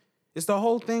okay. It's the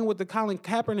whole thing with the Colin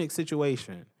Kaepernick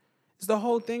situation. It's the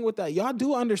whole thing with that. Y'all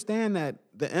do understand that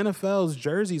the NFL's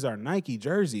jerseys are Nike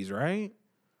jerseys, right?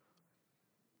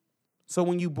 So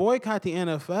when you boycott the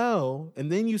NFL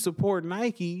and then you support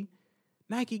Nike,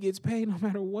 Nike gets paid no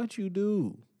matter what you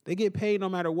do. They get paid no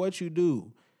matter what you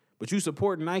do. But you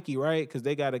support Nike, right? Because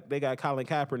they got Colin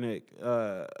Kaepernick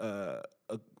a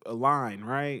line,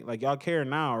 right? Like, y'all care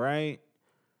now, right?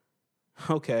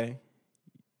 Okay.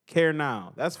 Care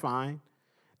now. That's fine.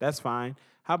 That's fine.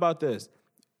 How about this?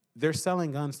 They're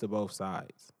selling guns to both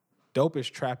sides.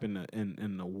 Dopest trap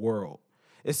in the world.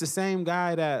 It's the same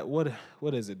guy that what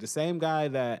is it? The same guy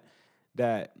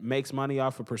that makes money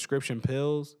off of prescription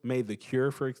pills made the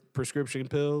cure for prescription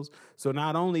pills. So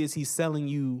not only is he selling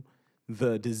you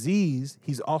the disease,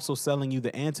 he's also selling you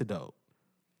the antidote.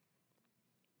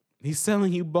 He's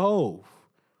selling you both.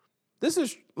 This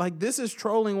is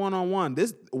trolling 101.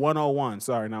 This 101,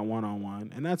 sorry, not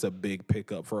 101. And that's a big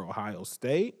pickup for Ohio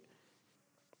State.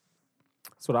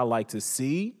 That's what I like to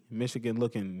see. Michigan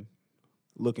looking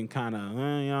kind of, you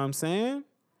know what I'm saying?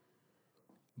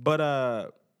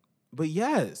 But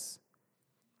yes,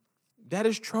 that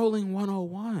is trolling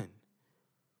 101.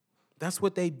 That's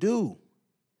what they do.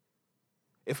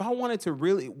 If I wanted to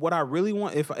really, what I really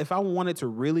want, if I wanted to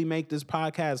really make this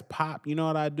podcast pop, you know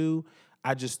what I do?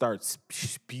 I just start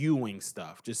spewing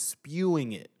stuff, just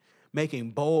spewing it,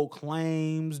 making bold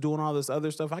claims, doing all this other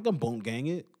stuff. I can boom gang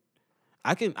it.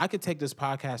 I could take this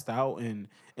podcast out and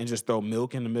just throw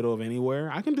milk in the middle of anywhere.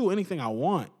 I can do anything I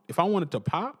want. If I wanted to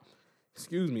pop,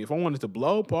 if I wanted to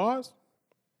blow, pause,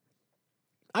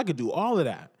 I could do all of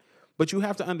that. But you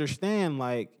have to understand,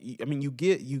 like, I mean, you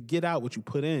get out what you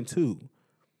put in too.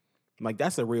 Like,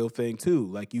 that's a real thing too.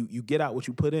 Like, you get out what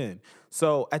you put in.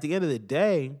 So at the end of the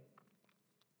day,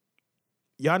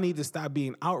 y'all need to stop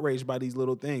being outraged by these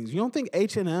little things. You don't think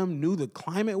H&M knew the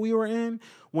climate we were in?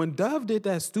 When Dove did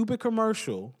that stupid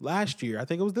commercial last year, I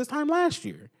think it was this time last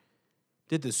year,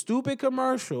 did the stupid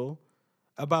commercial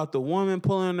about the woman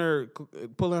pulling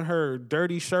her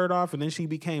dirty shirt off and then she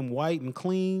became white and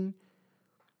clean.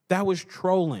 That was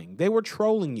trolling. They were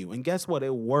trolling you. And guess what?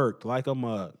 It worked like a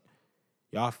mug.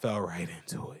 Y'all fell right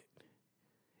into it.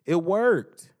 It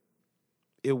worked.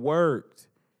 It worked.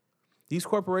 These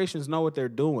corporations know what they're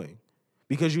doing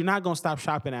because you're not going to stop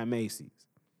shopping at Macy's.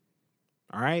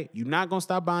 All right? You're not going to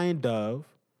stop buying Dove.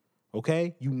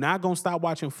 Okay? You're not going to stop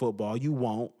watching football. You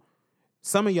won't.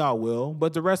 Some of y'all will,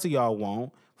 but the rest of y'all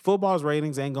won't. Football's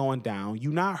ratings ain't going down.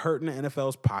 You're not hurting the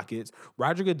NFL's pockets.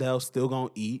 Roger Goodell's still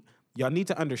going to eat. Y'all need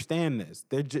to understand this.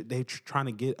 They're trying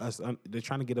to get us. They're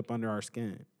trying to get up under our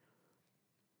skin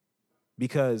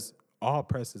because all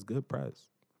press is good press.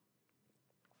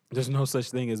 There's no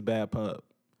such thing as bad pub.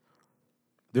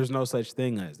 There's no such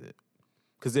thing as it.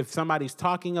 Because if somebody's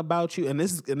talking about you, in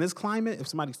this climate, if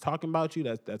somebody's talking about you,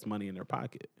 that's money in their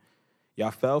pocket.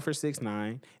 Y'all fell for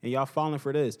 6ix9ine, and y'all falling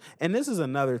for this. And this is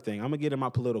another thing. I'm going to get in my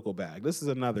political bag. This is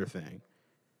another thing.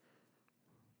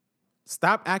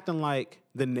 Stop acting like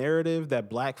the narrative that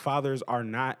black fathers are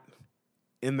not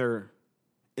in the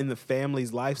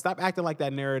family's life. Stop acting like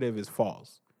that narrative is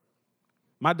false.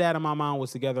 My dad and my mom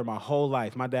was together my whole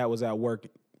life. My dad was at work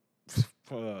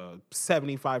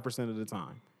 75% of the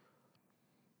time.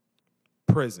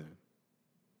 Prison.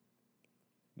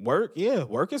 Work? Yeah,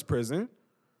 work is prison.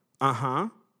 It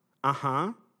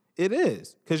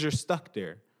is, because you're stuck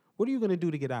there. What are you going to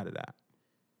do to get out of that?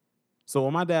 So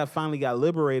when my dad finally got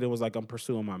liberated and was like, I'm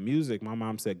pursuing my music, my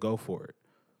mom said, go for it.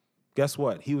 Guess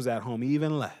what? He was at home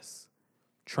even less,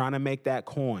 trying to make that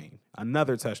coin.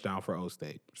 Another touchdown for O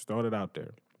State. Just throwing it out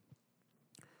there.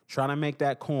 Trying to make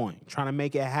that coin. Trying to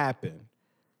make it happen.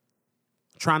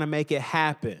 Trying to make it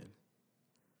happen.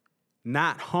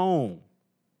 Not home.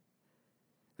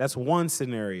 That's one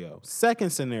scenario. Second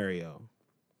scenario.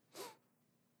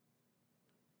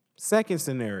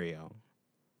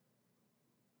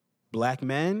 Black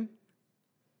men,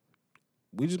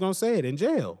 we just gonna say it, in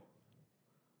jail.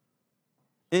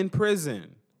 In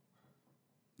prison.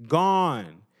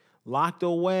 Gone. Locked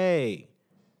away.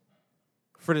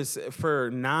 For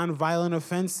nonviolent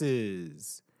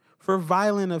offenses. For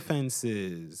violent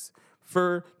offenses.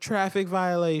 For traffic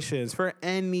violations. For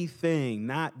anything.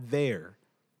 Not there.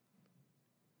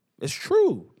 It's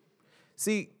true.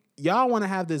 See, y'all want to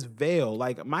have this veil.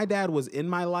 Like, my dad was in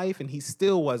my life and he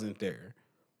still wasn't there.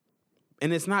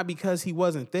 And it's not because he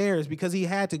wasn't there. It's because he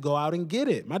had to go out and get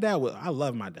it. I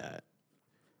love my dad.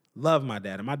 Love my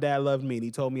dad. And my dad loved me. And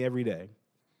he told me every day.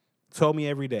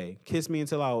 Kissed me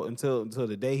until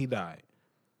the day he died.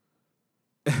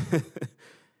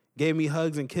 Gave me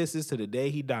hugs and kisses to the day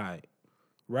he died.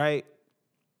 Right?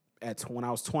 When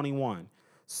I was 21.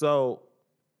 So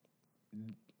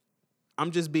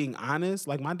I'm just being honest.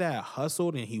 Like, my dad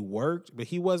hustled and he worked, but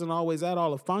he wasn't always at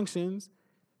all the functions.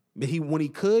 But when he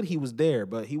could, he was there.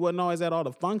 But he wasn't always at all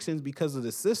the functions because of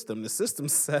the system. The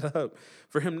system's set up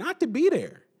for him not to be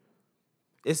there.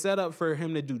 It's set up for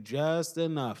him to do just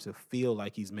enough to feel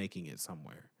like he's making it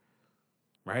somewhere.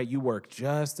 Right? You work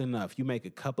just enough. You make a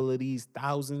couple of these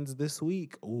thousands this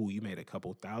week. Ooh, you made a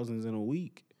couple thousands in a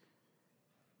week.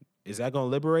 Is that going to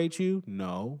liberate you?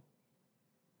 No.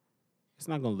 It's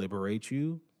not going to liberate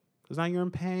you because now you're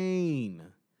in pain.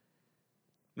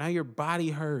 Now your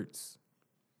body hurts.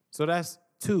 So that's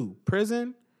 2.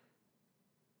 Prison.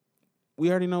 We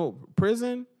already know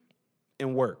prison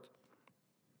and work.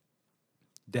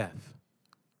 Death.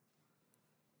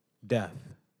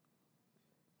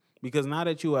 Because now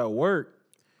that you at work,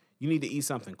 you need to eat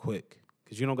something quick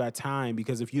because you don't got time,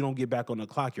 because if you don't get back on the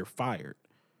clock, you're fired.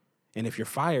 And if you're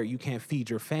fired, you can't feed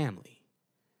your family.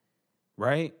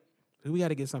 Right? We got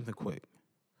to get something quick.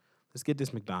 Let's get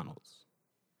this McDonald's.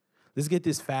 Let's get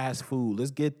this fast food.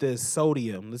 Let's get this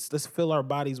sodium. Let's fill our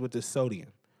bodies with this sodium.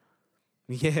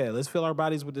 Yeah, let's fill our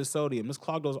bodies with this sodium. Let's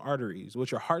clog those arteries.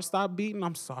 Would your heart stop beating?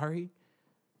 I'm sorry.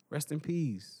 Rest in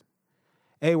peace.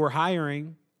 Hey, we're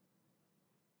hiring.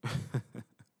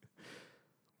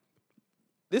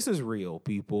 This is real,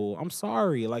 people. I'm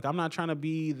sorry. Like, I'm not trying to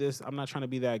be this. I'm not trying to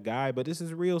be that guy, but this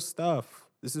is real stuff.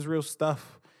 This is real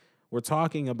stuff we're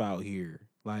talking about here.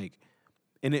 Like,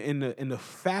 in the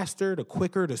faster, the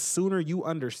quicker, the sooner you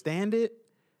understand it,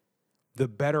 the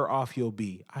better off you'll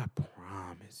be. I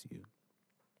promise you.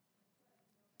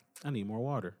 I need more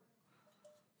water.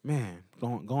 Man,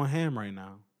 going ham right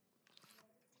now.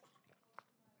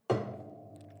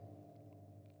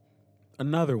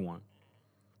 Another one.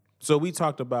 So we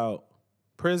talked about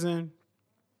prison,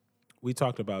 we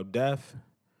talked about death,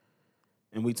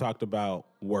 and we talked about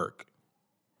work.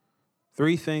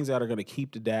 3 things that are going to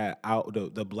keep the dad out,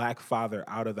 the black father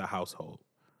out of the household.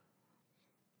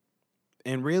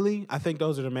 And really, I think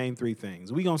those are the main 3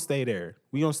 things. We're going to stay there.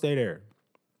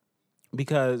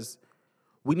 Because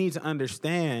we need to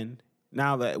understand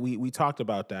now that we talked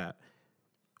about that.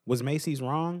 Was Macy's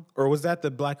wrong, or was that the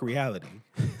black reality?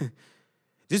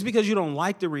 Just because you don't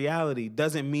like the reality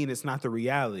doesn't mean it's not the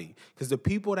reality. Because the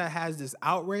people that has this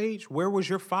outrage, where was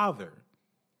your father?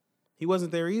 He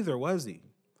wasn't there either, was he?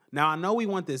 Now, I know we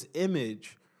want this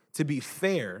image to be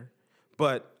fair,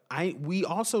 but we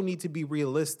also need to be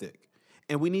realistic.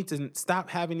 And we need to stop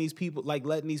having these people, like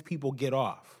letting these people get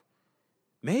off.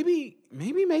 Maybe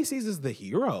Macy's is the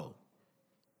hero.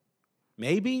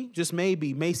 Maybe, just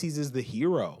maybe, Macy's is the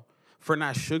hero for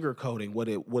not sugarcoating what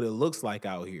it looks like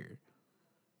out here.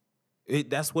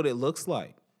 That's what it looks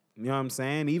like. You know what I'm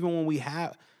saying? Even when we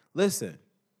have, listen,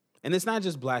 and it's not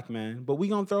just black men, but we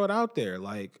gonna throw it out there.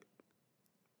 Like,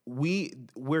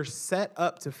 we're set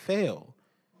up to fail,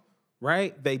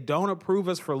 right? They don't approve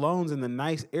us for loans in the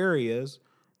nice areas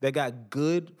that got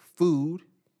good food,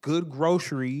 good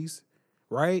groceries,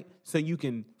 right? So you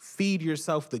can feed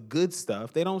yourself the good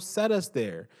stuff. They don't set us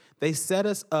there. They set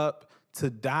us up to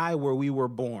die where we were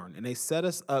born. And they set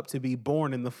us up to be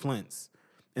born in the Flints,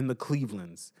 in the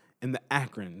Clevelands, in the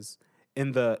Akrons,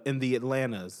 in the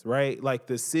Atlantas, right? Like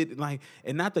the city, like,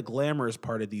 and not the glamorous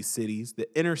part of these cities, the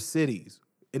inner cities,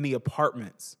 in the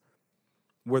apartments,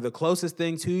 where the closest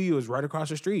thing to you is right across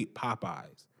the street,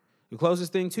 Popeyes. The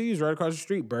closest thing to you is right across the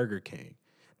street, Burger King.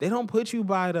 They don't put you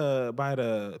by the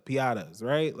Piatas,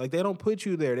 right? Like, they don't put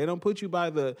you there. They don't put you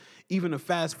by even the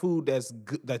fast food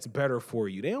that's better for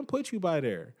you. They don't put you by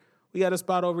there. We got a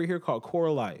spot over here called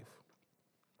Core Life.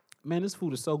 Man, this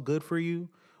food is so good for you.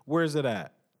 Where is it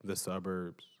at? The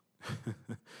suburbs.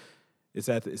 It's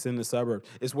in the suburbs.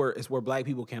 It's where black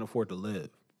people can't afford to live.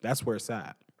 That's where it's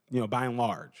at, by and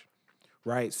large,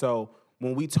 right? So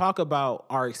when we talk about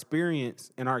our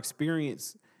experience, and our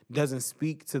experience doesn't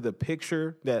speak to the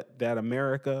picture that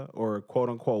America, or quote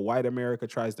unquote white America,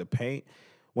 tries to paint,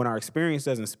 when our experience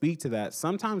doesn't speak to that,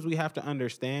 sometimes we have to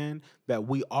understand that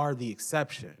we are the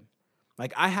exception.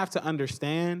 Like, I have to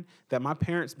understand that my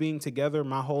parents being together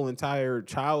my whole entire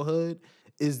childhood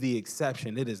is the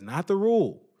exception. It is not the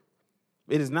rule.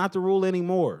 It is not the rule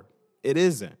anymore. It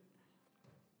isn't.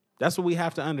 That's what we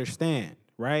have to understand,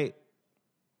 right?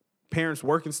 Parents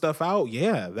working stuff out,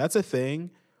 yeah, that's a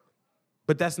thing.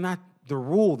 But that's not the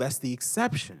rule. That's the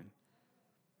exception.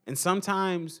 And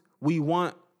sometimes we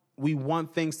want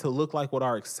things to look like what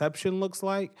our exception looks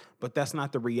like, but that's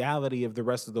not the reality of the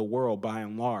rest of the world by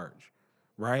and large,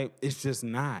 right? It's just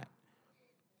not.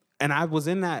 And I was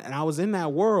in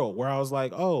that world where I was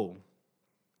like, oh,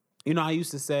 I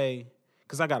used to say,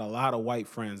 because I got a lot of white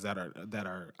friends that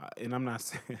are, and I'm not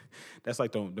saying that's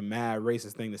like the mad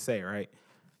racist thing to say, right?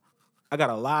 I got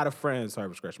a lot of friends, sorry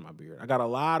for scratching my beard. I got a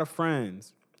lot of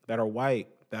friends that are white,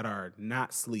 that are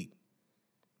not sleep,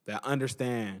 that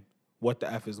understand what the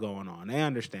F is going on. They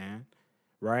understand,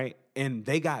 right? And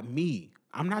they got me.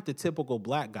 I'm not the typical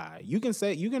black guy. You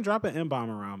can drop an M-bomb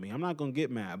around me. I'm not going to get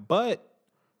mad, but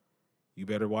you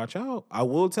better watch out. I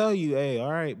will tell you, hey, all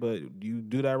right, but you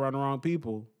do that around the wrong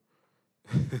people.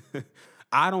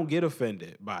 I don't get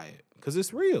offended by it because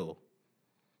it's real.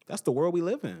 That's the world we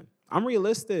live in. I'm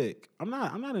realistic. I'm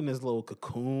not in this little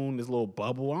cocoon, this little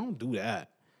bubble. I don't do that.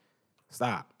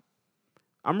 Stop.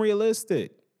 I'm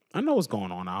realistic. I know what's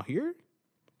going on out here.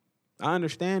 I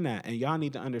understand that, and y'all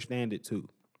need to understand it too.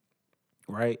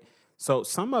 Right? So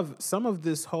some of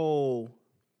this whole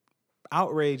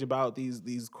outrage about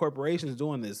these corporations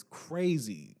doing this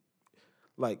crazy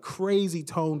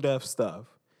tone deaf stuff.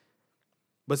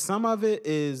 But some of it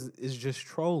is just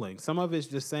trolling. Some of it's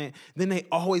just saying, then they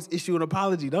always issue an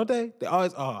apology, don't they? They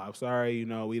always, I'm sorry,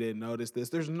 we didn't notice this.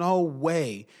 There's no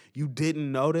way you didn't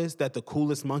notice that the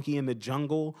coolest monkey in the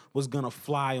jungle was going to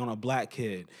fly on a black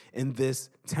kid in this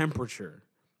temperature,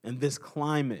 in this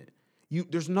climate.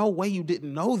 There's no way you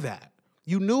didn't know that.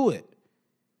 You knew it.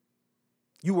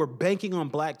 You were banking on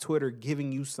Black Twitter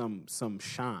giving you some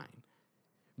shine.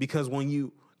 Because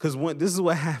when this is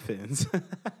what happens.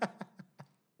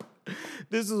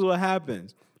 This is what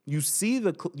happens. You see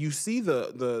the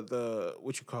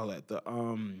what you call it, the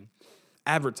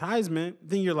advertisement,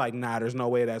 then you're like, nah, there's no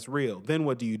way that's real. Then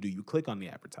what do? You click on the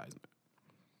advertisement.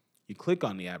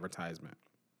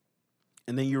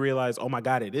 And then you realize, oh my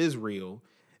God, it is real.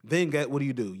 Then what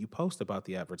do? You post about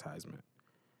the advertisement.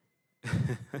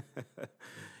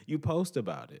 You post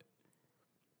about it.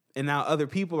 And now other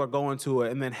people are going to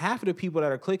it, and then half of the people that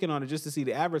are clicking on it just to see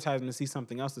the advertisement see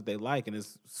something else that they like, and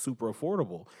it's super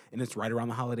affordable, and it's right around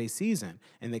the holiday season,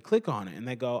 and they click on it, and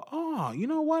they go, oh, you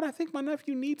know what? I think my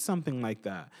nephew needs something like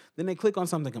that. Then they click on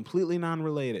something completely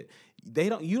non-related.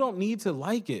 You don't need to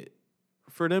like it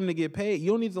for them to get paid. You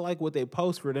don't need to like what they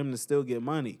post for them to still get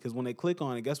money. Because when they click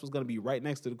on it, guess what's going to be right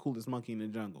next to the coolest monkey in the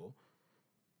jungle?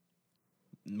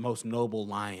 Most noble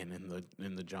lion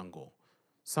in the jungle.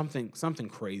 Something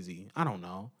crazy. I don't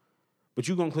know. But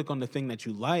you're going to click on the thing that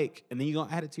you like, and then you're going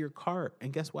to add it to your cart.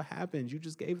 And guess what happens? You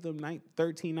just gave them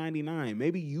 $13.99.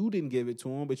 Maybe you didn't give it to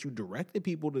them, but you directed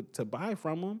people to buy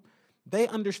from them. They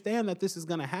understand that this is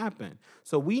going to happen.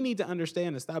 So we need to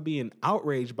understand and stop being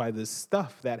outraged by this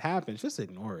stuff that happens. Just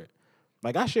ignore it.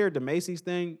 Like, I shared the Macy's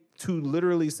thing to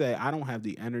literally say, I don't have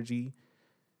the energy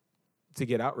to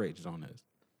get outraged on this.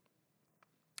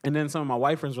 And then some of my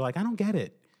white friends were like, I don't get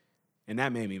it. And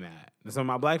that made me mad. And some of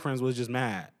my black friends was just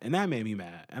mad. And that made me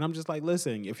mad. And I'm just like,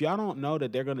 listen, if y'all don't know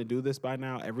that they're going to do this by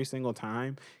now every single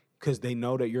time because they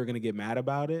know that you're going to get mad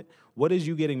about it, what does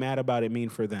you getting mad about it mean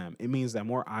for them? It means that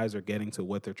more eyes are getting to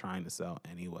what they're trying to sell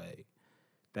anyway.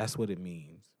 That's what it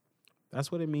means.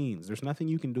 That's what it means. There's nothing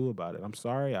you can do about it. I'm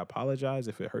sorry. I apologize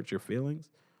if it hurts your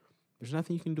feelings. There's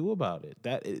nothing you can do about it.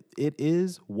 That it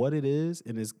is what it is,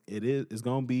 and it is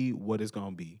going to be what it's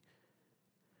going to be.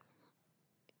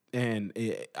 And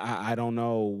I don't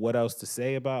know what else to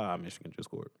say about Michigan just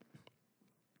scored.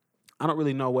 I don't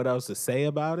really know what else to say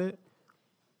about it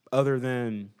other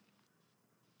than,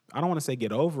 I don't want to say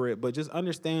get over it, but just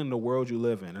understand the world you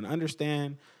live in and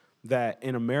understand that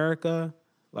in America,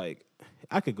 like,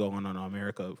 I could go on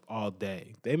America all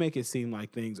day. They make it seem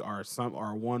like things are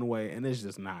one way, and it's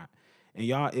just not. And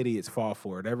y'all idiots fall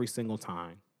for it every single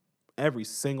time,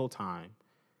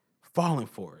 falling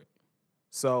for it.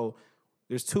 So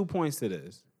there's 2 points to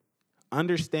this.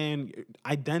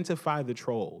 Identify the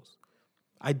trolls.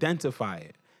 Identify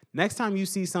it. Next time you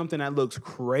see something that looks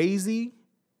crazy,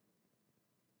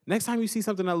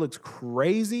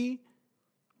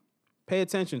 pay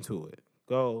attention to it.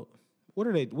 Go,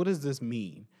 what does this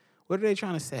mean? What are they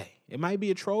trying to say? It might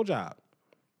be a troll job.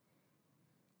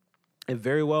 It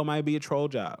very well might be a troll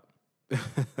job.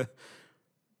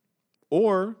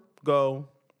 Or go,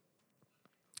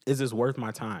 is this worth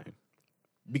my time?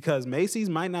 Because Macy's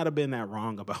might not have been that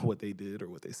wrong about what they did or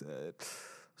what they said.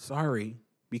 Sorry,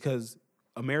 because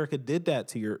America did that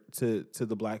to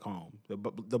the black home, the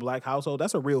black household.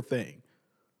 That's a real thing.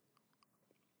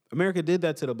 America did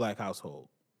that to the black household.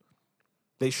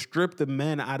 They stripped the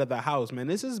men out of the house. Man,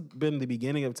 this has been the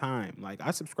beginning of time. Like,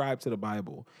 I subscribe to the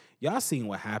Bible. Y'all seen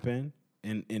what happened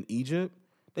in Egypt?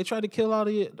 They tried to kill all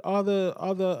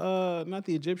the not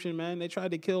the Egyptian men. They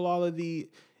tried to kill all of the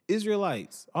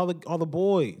Israelites, all the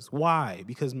boys. Why?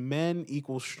 Because men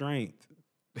equal strength.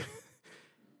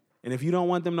 And if you don't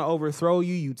want them to overthrow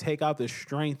you, you take out the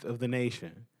strength of the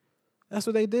nation. That's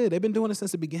what they did. They've been doing it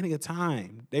since the beginning of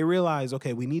time. They realized,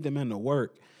 okay, we need the men to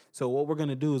work. So what we're going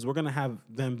to do is we're going to have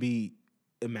them be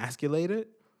emasculated,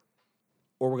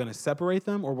 or we're going to separate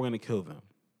them, or we're going to kill them.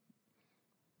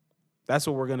 That's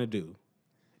what we're going to do.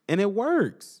 And it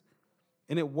works.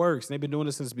 And they've been doing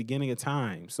this since the beginning of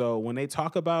time. So when they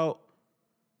talk about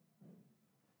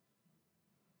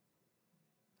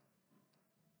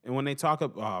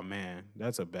oh, man,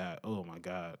 that's a bad, oh, my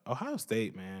God. Ohio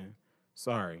State, man.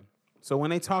 Sorry. So when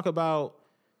they talk about,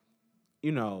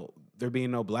 there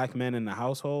being no black men in the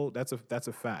household, that's a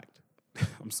fact.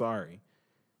 I'm sorry.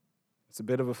 It's a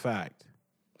bit of a fact.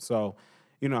 So,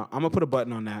 I'm going to put a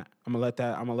button on that. I'm going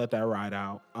to let that ride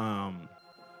out.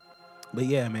 But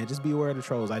yeah, man, just be aware of the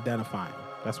trolls. Identify them.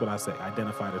 That's what I say.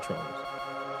 Identify the trolls.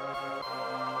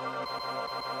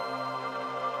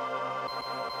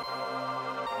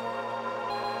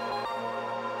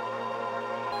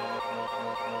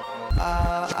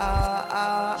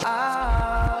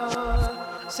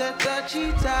 Set the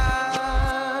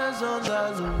cheetahs on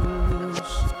the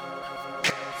loose.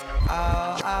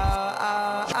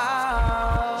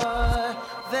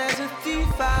 There's a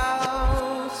thief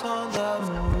out on the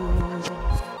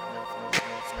move.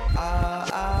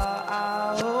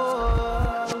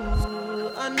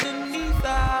 Underneath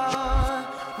our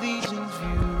legion's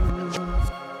view.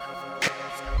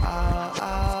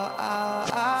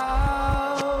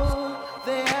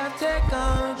 They have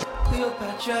taken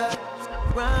Cleopatra.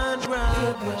 Run,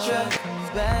 Cleopatra, come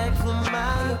back from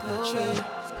my glory.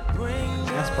 Bring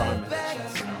That's her promise. back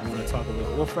to I'm gonna talk a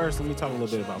little. Well, first, let me talk a little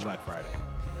bit about Black Friday.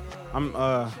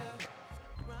 I'll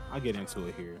get into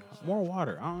it here. More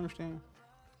water. I don't understand.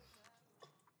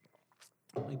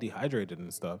 I'm like dehydrated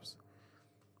and stuff.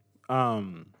 Yeah,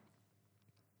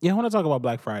 I want to talk about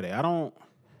Black Friday. I don't.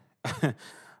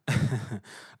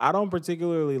 I don't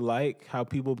particularly like how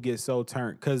people get so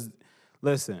turned. Cause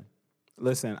listen.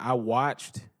 I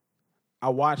watched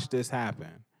this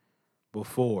happen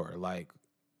before. Like,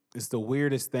 it's the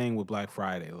weirdest thing with Black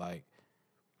Friday. Like,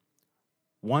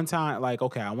 One time, like,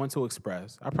 okay, I went to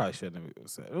Express. I probably shouldn't have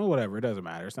said, oh, whatever. It doesn't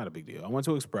matter. It's not a big deal. I went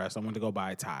to Express. I went to go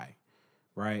buy a tie,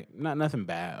 right? Nothing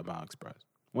bad about Express.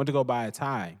 Went to go buy a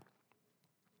tie,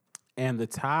 and the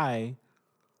tie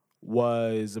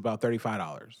was about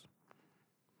 $35.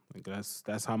 Like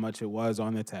that's how much it was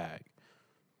on the tag.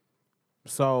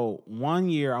 So one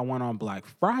year I went on Black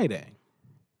Friday.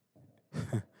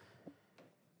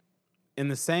 And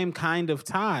the same kind of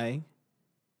tie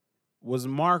was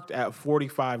marked at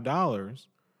 $45,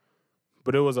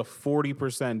 but it was a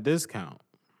 40% discount.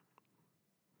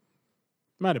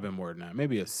 Might have been more than that,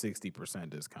 maybe a 60%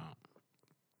 discount.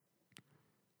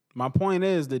 My point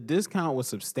is the discount was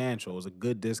substantial. It was a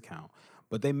good discount,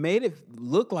 but they made it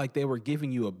look like they were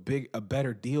giving you a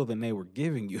better deal than they were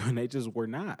giving you, and they just were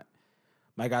not.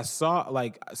 Like I saw,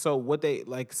 so what they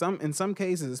in some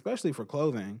cases, especially for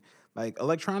clothing, like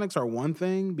electronics are one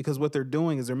thing because what they're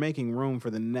doing is they're making room for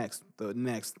the next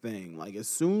thing. Like as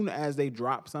soon as they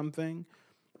drop something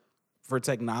for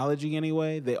technology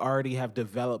anyway, they already have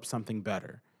developed something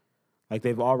better. Like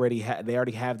they already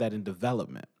have that in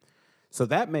development. So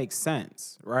that makes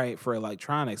sense, right, for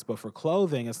electronics. But for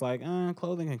clothing, it's like,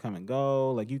 clothing can come and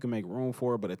go. Like you can make room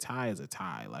for it, but a tie is a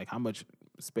tie. Like how much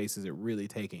space is it really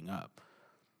taking up?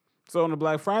 So on the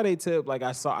Black Friday tip, like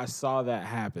I saw that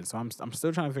happen. So I'm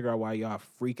still trying to figure out why y'all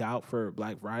freak out for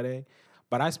Black Friday.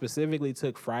 But I specifically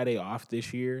took Friday off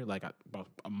this year, like about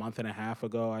a month and a half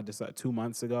ago. I decided 2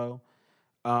 months ago.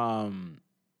 And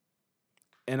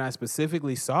I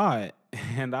specifically saw it,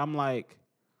 and I'm like,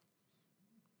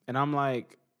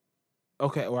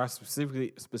 okay, or I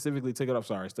specifically took it off.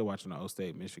 Sorry, still watching the O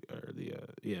State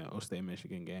Michigan O State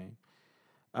Michigan game.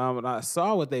 But I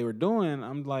saw what they were doing.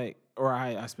 I'm like, or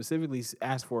I specifically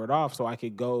asked for it off so I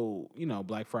could go,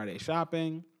 Black Friday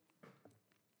shopping.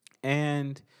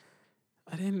 And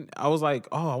I was like,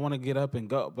 oh, I want to get up and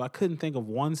go. But I couldn't think of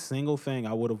one single thing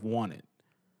I would have wanted.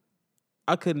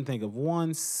 I couldn't think of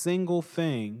one single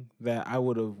thing that I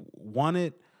would have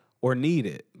wanted or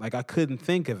needed. Like I couldn't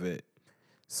think of it.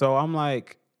 So I'm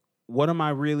like, what am I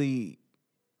really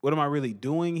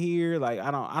doing here? Like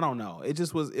I don't know. It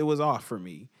was off for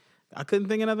me. I couldn't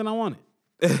think of nothing I wanted.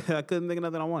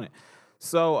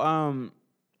 So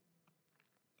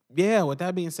yeah, with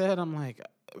that being said, I'm like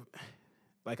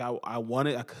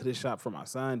I could have shopped for my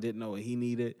son, didn't know what he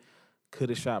needed. Could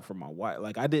have shopped for my wife.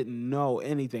 Like I didn't know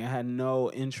anything. I had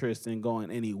no interest in going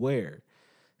anywhere.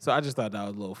 So I just thought that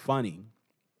was a little funny.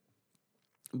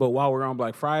 But while we're on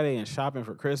Black Friday and shopping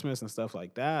for Christmas and stuff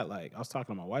like that, like I was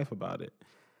talking to my wife about it.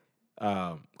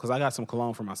 Because I got some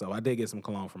cologne for myself. I did get some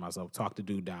cologne for myself. Talked the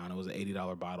dude down. It was an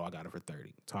 $80 bottle. I got it for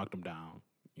 $30. Talked him down,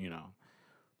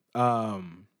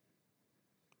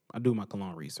 I do my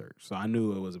cologne research. So I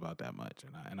knew it was about that much.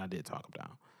 And I did talk him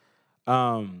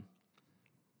down.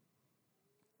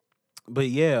 But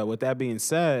yeah, with that being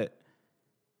said,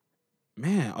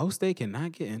 man, O-State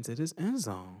cannot get into this end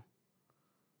zone.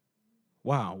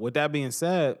 Wow. With that being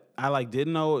said, I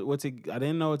didn't know what to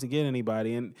get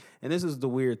anybody, and this is the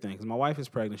weird thing because my wife is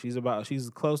pregnant. She's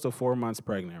close to 4 months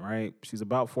pregnant, right? She's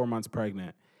about 4 months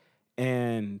pregnant,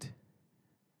 and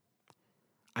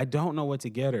I don't know what to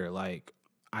get her. Like,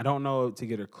 I don't know to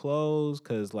get her clothes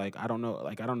because I don't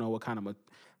know what kind of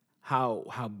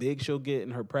how big she'll get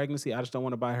in her pregnancy. I just don't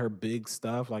want to buy her big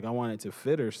stuff. Like I want it to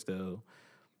fit her still.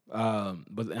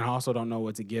 But I also don't know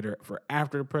what to get her for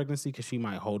after the pregnancy because she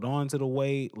might hold on to the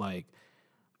weight. Like,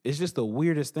 it's just the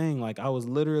weirdest thing. Like, I was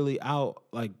literally out,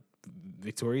 like,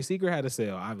 Victoria's Secret had a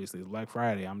sale. Obviously, it's Black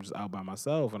Friday. I'm just out by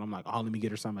myself, and I'm like, oh, let me get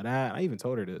her some of that. I even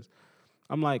told her this.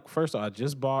 I'm like, first of all, I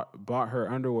just bought her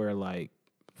underwear, like,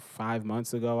 5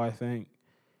 months ago, I think.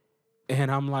 And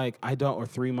I'm like, or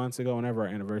 3 months ago, whenever our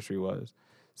anniversary was.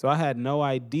 So I had no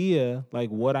idea,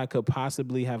 like, what I could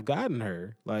possibly have gotten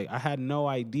her. Like, I had no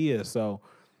idea. So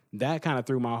that kind of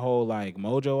threw my whole, like,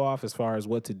 mojo off as far as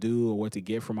what to do or what to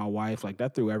get for my wife. Like,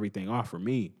 that threw everything off for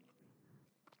me.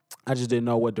 I just didn't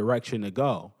know what direction to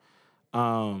go.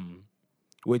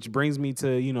 Which brings me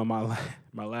to,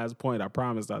 my last point. I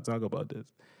promised I'd talk about this.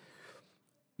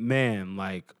 Man,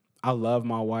 like, I love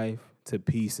my wife to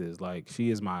pieces. Like, she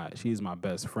is my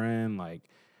best friend. Like,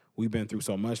 we've been through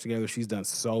so much together. She's done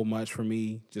so much for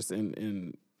me just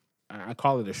in I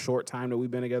call it a short time that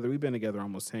we've been together. We've been together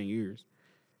almost 10 years,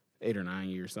 8 or 9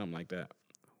 years, something like that.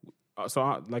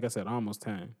 So, like I said, almost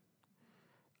 10.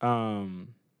 Not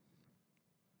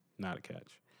a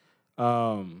catch.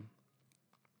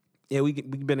 Yeah,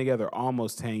 we've been together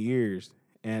almost 10 years,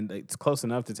 and it's close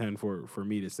enough to 10 for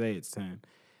me to say it's 10.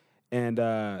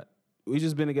 And we've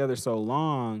just been together so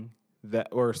long,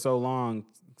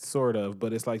 sort of,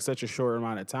 but it's like such a short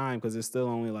amount of time because it's still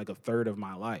only like a third of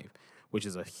my life. which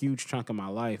is a huge chunk of my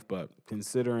life. But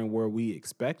considering where we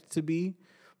expect to be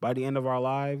by the end of our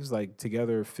lives, like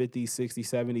together 50, 60,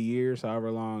 70 years, however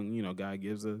long, God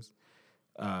gives us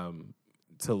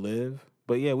to live.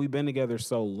 But yeah, we've been together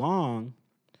so long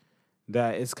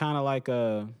that it's kind of like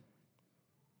I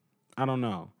don't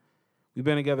know. We've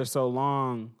been together so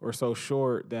long or so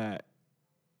short that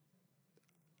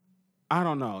I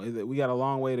don't know. We got a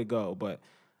long way to go, but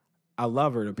I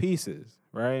love her to pieces,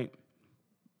 right?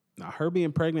 Now, her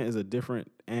being pregnant is a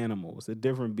different animal. It's a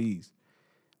different beast.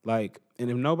 Like, and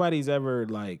if nobody's ever,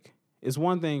 like, it's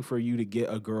one thing for you to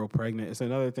get a girl pregnant. It's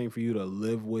another thing for you to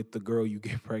live with the girl you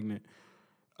get pregnant,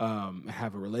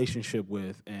 have a relationship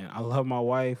with. And I love my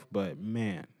wife, but,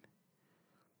 man,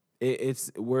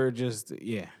 we're just,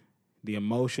 the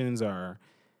emotions are,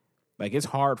 like, it's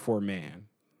hard for a man.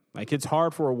 Like, it's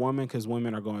hard for a woman because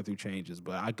women are going through changes,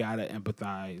 but I got to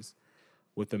empathize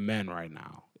with the men right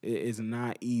now. It is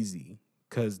not easy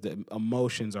because the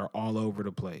emotions are all over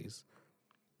the place.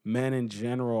 Men in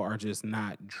general are just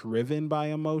not driven by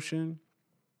emotion.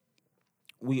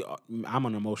 I'm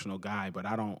an emotional guy, but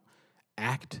I don't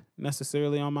act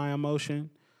necessarily on my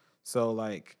emotion. So,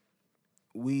 like,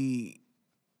 I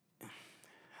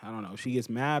don't know, she gets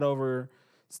mad over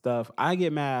stuff. I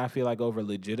get mad, I feel like, over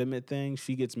legitimate things.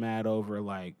 She gets mad over,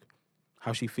 like,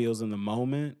 how she feels in the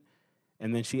moment.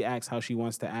 And then she acts how she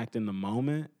wants to act in the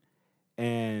moment.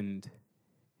 And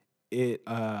it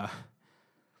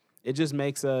just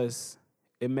makes us,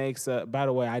 by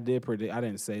the way, I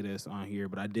didn't say this on here,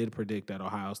 but I did predict that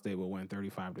Ohio State will win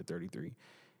 35-33.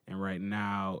 And right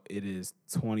now it is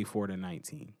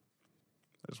 24-19. I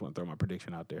just want to throw my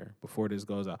prediction out there before this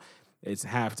goes out. It's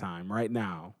halftime right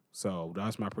now. So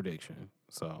that's my prediction.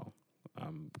 So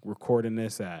I'm recording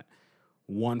this at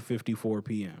 1:54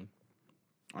 p.m.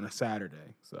 on a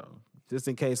Saturday. So just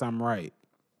in case I'm right.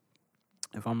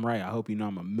 If I'm right, I hope I'm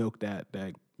going to milk that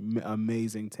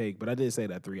amazing take. But I did say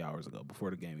that 3 hours ago before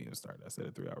the game even started. I said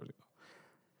it 3 hours ago.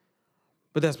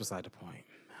 But that's beside the point.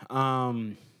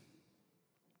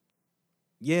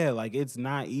 Like, it's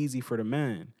not easy for the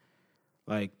men.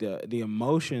 Like, the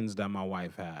emotions that my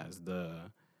wife has,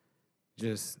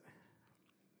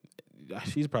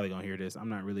 she's probably going to hear this. I'm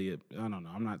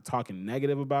not talking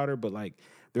negative about her, but, like,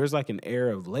 there's, like, an air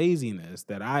of laziness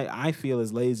that I feel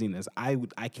is laziness. I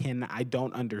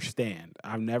don't understand.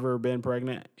 I've never been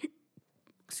pregnant,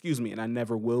 and I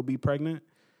never will be pregnant.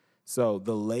 So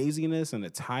the laziness and the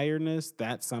tiredness,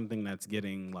 that's something that's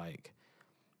getting, like,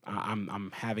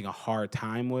 I'm having a hard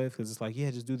time with, because it's like,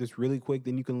 just do this really quick,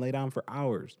 then you can lay down for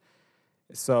hours.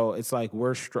 So it's like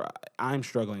I'm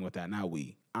struggling with that, not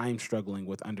we. I'm struggling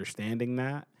with understanding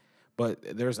that.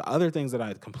 But there's other things that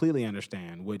I completely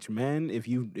understand, which men, if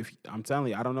I'm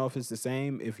telling you, I don't know if it's the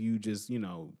same if you just,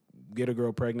 get a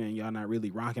girl pregnant and y'all not really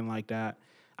rocking like that.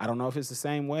 I don't know if it's the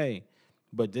same way.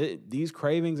 But these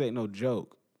cravings ain't no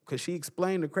joke. Because she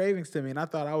explained the cravings to me, and I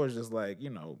thought I was just, like,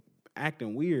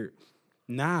 acting weird.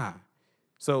 Nah.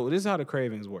 So this is how the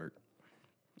cravings work.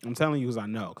 I'm telling you because I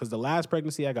know. Because the last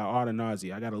pregnancy, I got all the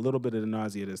nausea. I got a little bit of the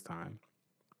nausea this time.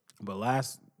 But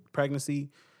last pregnancy,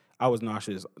 I was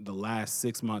nauseous the last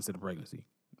 6 months of the pregnancy.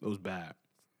 It was bad.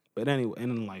 But anyway,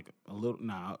 and then, like,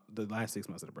 the last 6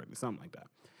 months of the pregnancy, something like that.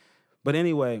 But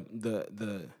anyway,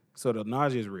 so the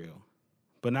nausea is real.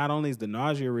 But not only is the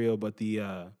nausea real, but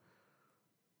the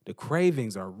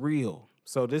cravings are real.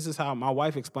 So this is how my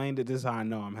wife explained it. This is how I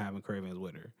know I'm having cravings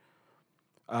with her.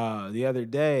 The other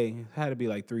day, it had to be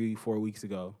like 3-4 weeks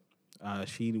ago,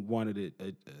 she wanted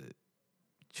a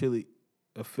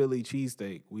Philly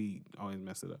cheesesteak. We always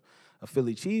mess it up. A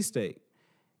Philly cheesesteak.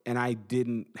 And I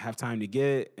didn't have time to get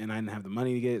it, and I didn't have the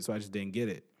money to get it, so I just didn't get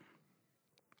it.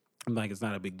 I'm like, it's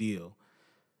not a big deal.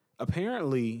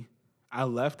 Apparently, I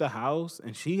left the house,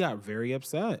 and she got very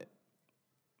upset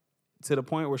to the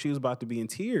point where she was about to be in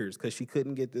tears because she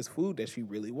couldn't get this food that she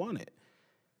really wanted.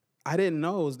 I didn't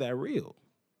know it was that real.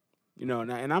 And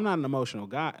I'm not an emotional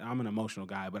guy. I'm an emotional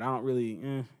guy, but I don't really,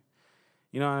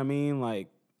 you know what I mean? Like,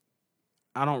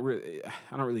 I don't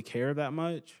really care that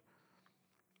much.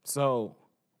 So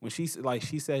when she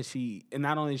said and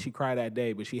not only did she cry that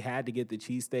day, but she had to get the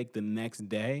cheesesteak the next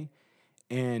day,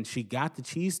 and she got the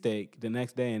cheesesteak the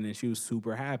next day, and then she was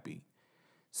super happy.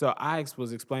 So I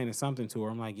was explaining something to her.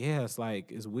 I'm like, it's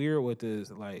like, it's weird with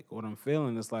this, like, what I'm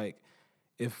feeling. It's like,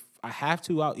 if I have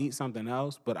to, I'll eat something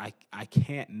else, but I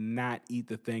can't not eat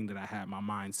the thing that I had my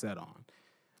mind set on.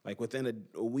 Like, within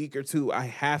a week or two, I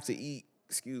have to eat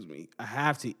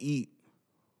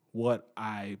what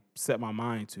I set my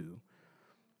mind to.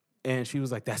 And she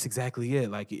was like, that's exactly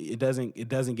it. Like, it doesn't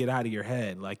get out of your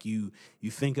head. Like, you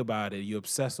think about it, you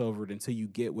obsess over it until you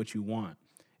get what you want.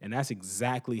 And that's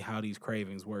exactly how these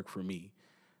cravings work for me.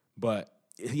 But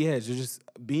yeah, it's just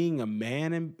being a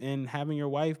man and having your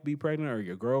wife be pregnant or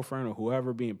your girlfriend or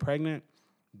whoever being pregnant,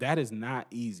 that is not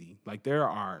easy. Like, there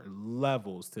are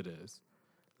levels to this.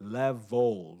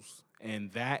 Levels.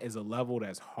 And that is a level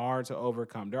that's hard to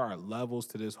overcome. There are levels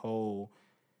to this whole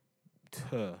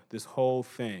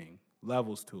thing.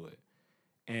 Levels to it.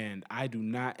 And I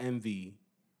don't envy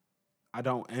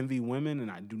women, and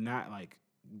I do not,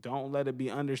 don't let it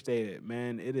be understated,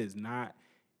 man. It is not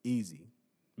easy.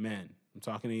 Men, I'm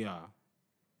talking to y'all.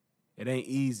 It ain't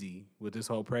easy with this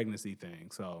whole pregnancy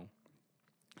thing. So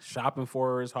shopping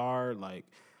for her is hard. Like,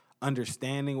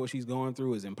 understanding what she's going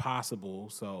through is impossible.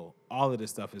 So all of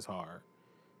this stuff is hard.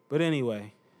 But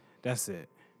anyway, that's it.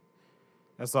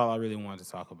 That's all I really wanted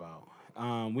to talk about.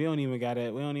 We don't even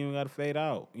gotta fade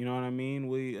out. You know what I mean?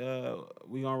 We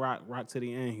gonna rock to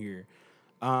the end here.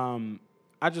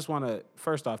 I just want to,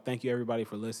 first off, thank you everybody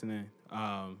for listening.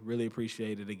 Really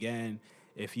appreciate it. Again,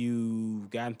 if you've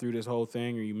gotten through this whole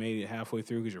thing or you made it halfway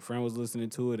through because your friend was listening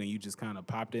to it and you just kind of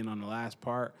popped in on the last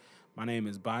part, my name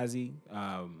is Bazzi.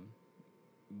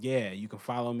 You can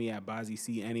follow me at Bazzi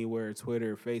C anywhere,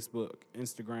 Twitter, Facebook,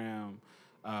 Instagram.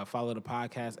 Follow the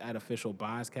podcast at Official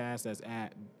Bozcast. That's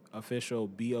at Official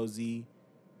BOZCAST.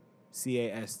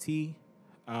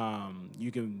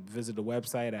 You can visit the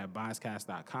website at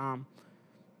bozcast.com.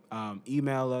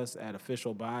 Email us at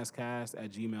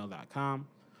officialbozcast@gmail.com.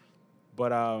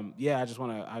 But I just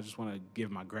want to give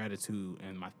my gratitude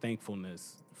and my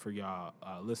thankfulness for y'all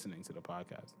listening to the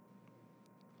podcast.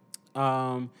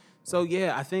 I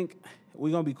think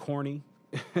we're gonna be corny.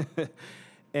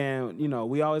 And,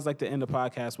 we always like to end the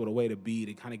podcast with a way to be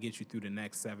to kind of get you through the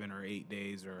next 7 or 8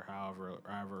 days or however,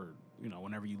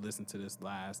 whenever you listen to this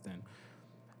last. And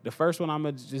the first one I'm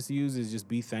going to just use is just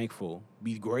be thankful,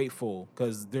 be grateful,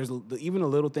 because there's even the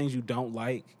little things you don't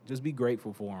like, just be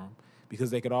grateful for them,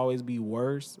 because they could always be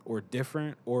worse or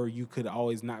different, or you could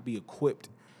always not be equipped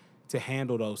to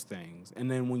handle those things.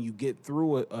 And then when you get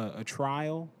through a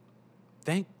trial,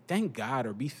 thank God,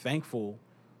 or be thankful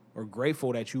or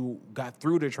grateful that you got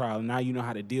through the trial and now you know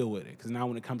how to deal with it. Because now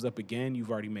when it comes up again, you've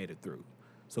already made it through.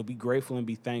 So be grateful and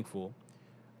be thankful.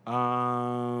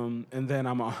 And then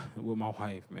I'm with my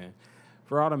wife, man.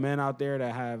 For all the men out there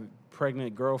that have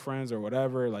pregnant girlfriends or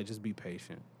whatever, just be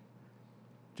patient.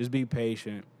 Just be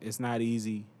patient. It's not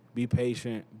easy. Be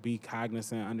patient. Be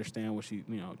cognizant. Understand what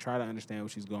try to understand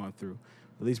what she's going through.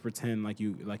 At least pretend like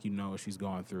you know what she's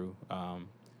going through.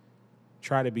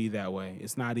 Try to be that way.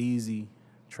 It's not easy.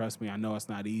 Trust me, I know it's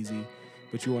not easy,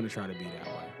 but you want to try to be that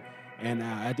way. And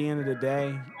at the end of the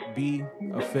day, be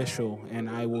official, and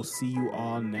I will see you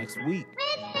all next week.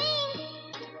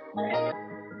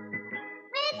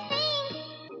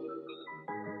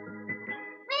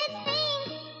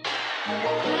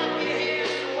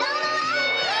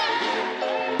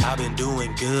 I've been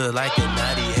doing good like a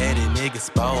naughty-headed nigga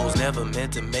supposed. Never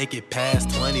meant to make it past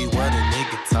 20, what a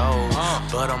nigga told.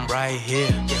 But I'm right here,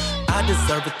 I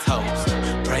deserve a toast.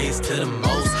 Praise to the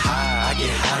Most High, I get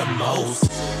high the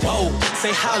most. Whoa,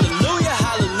 say hallelujah,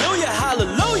 hallelujah,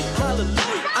 hallelujah,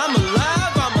 hallelujah. I'm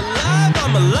alive, I'm alive,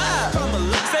 I'm alive.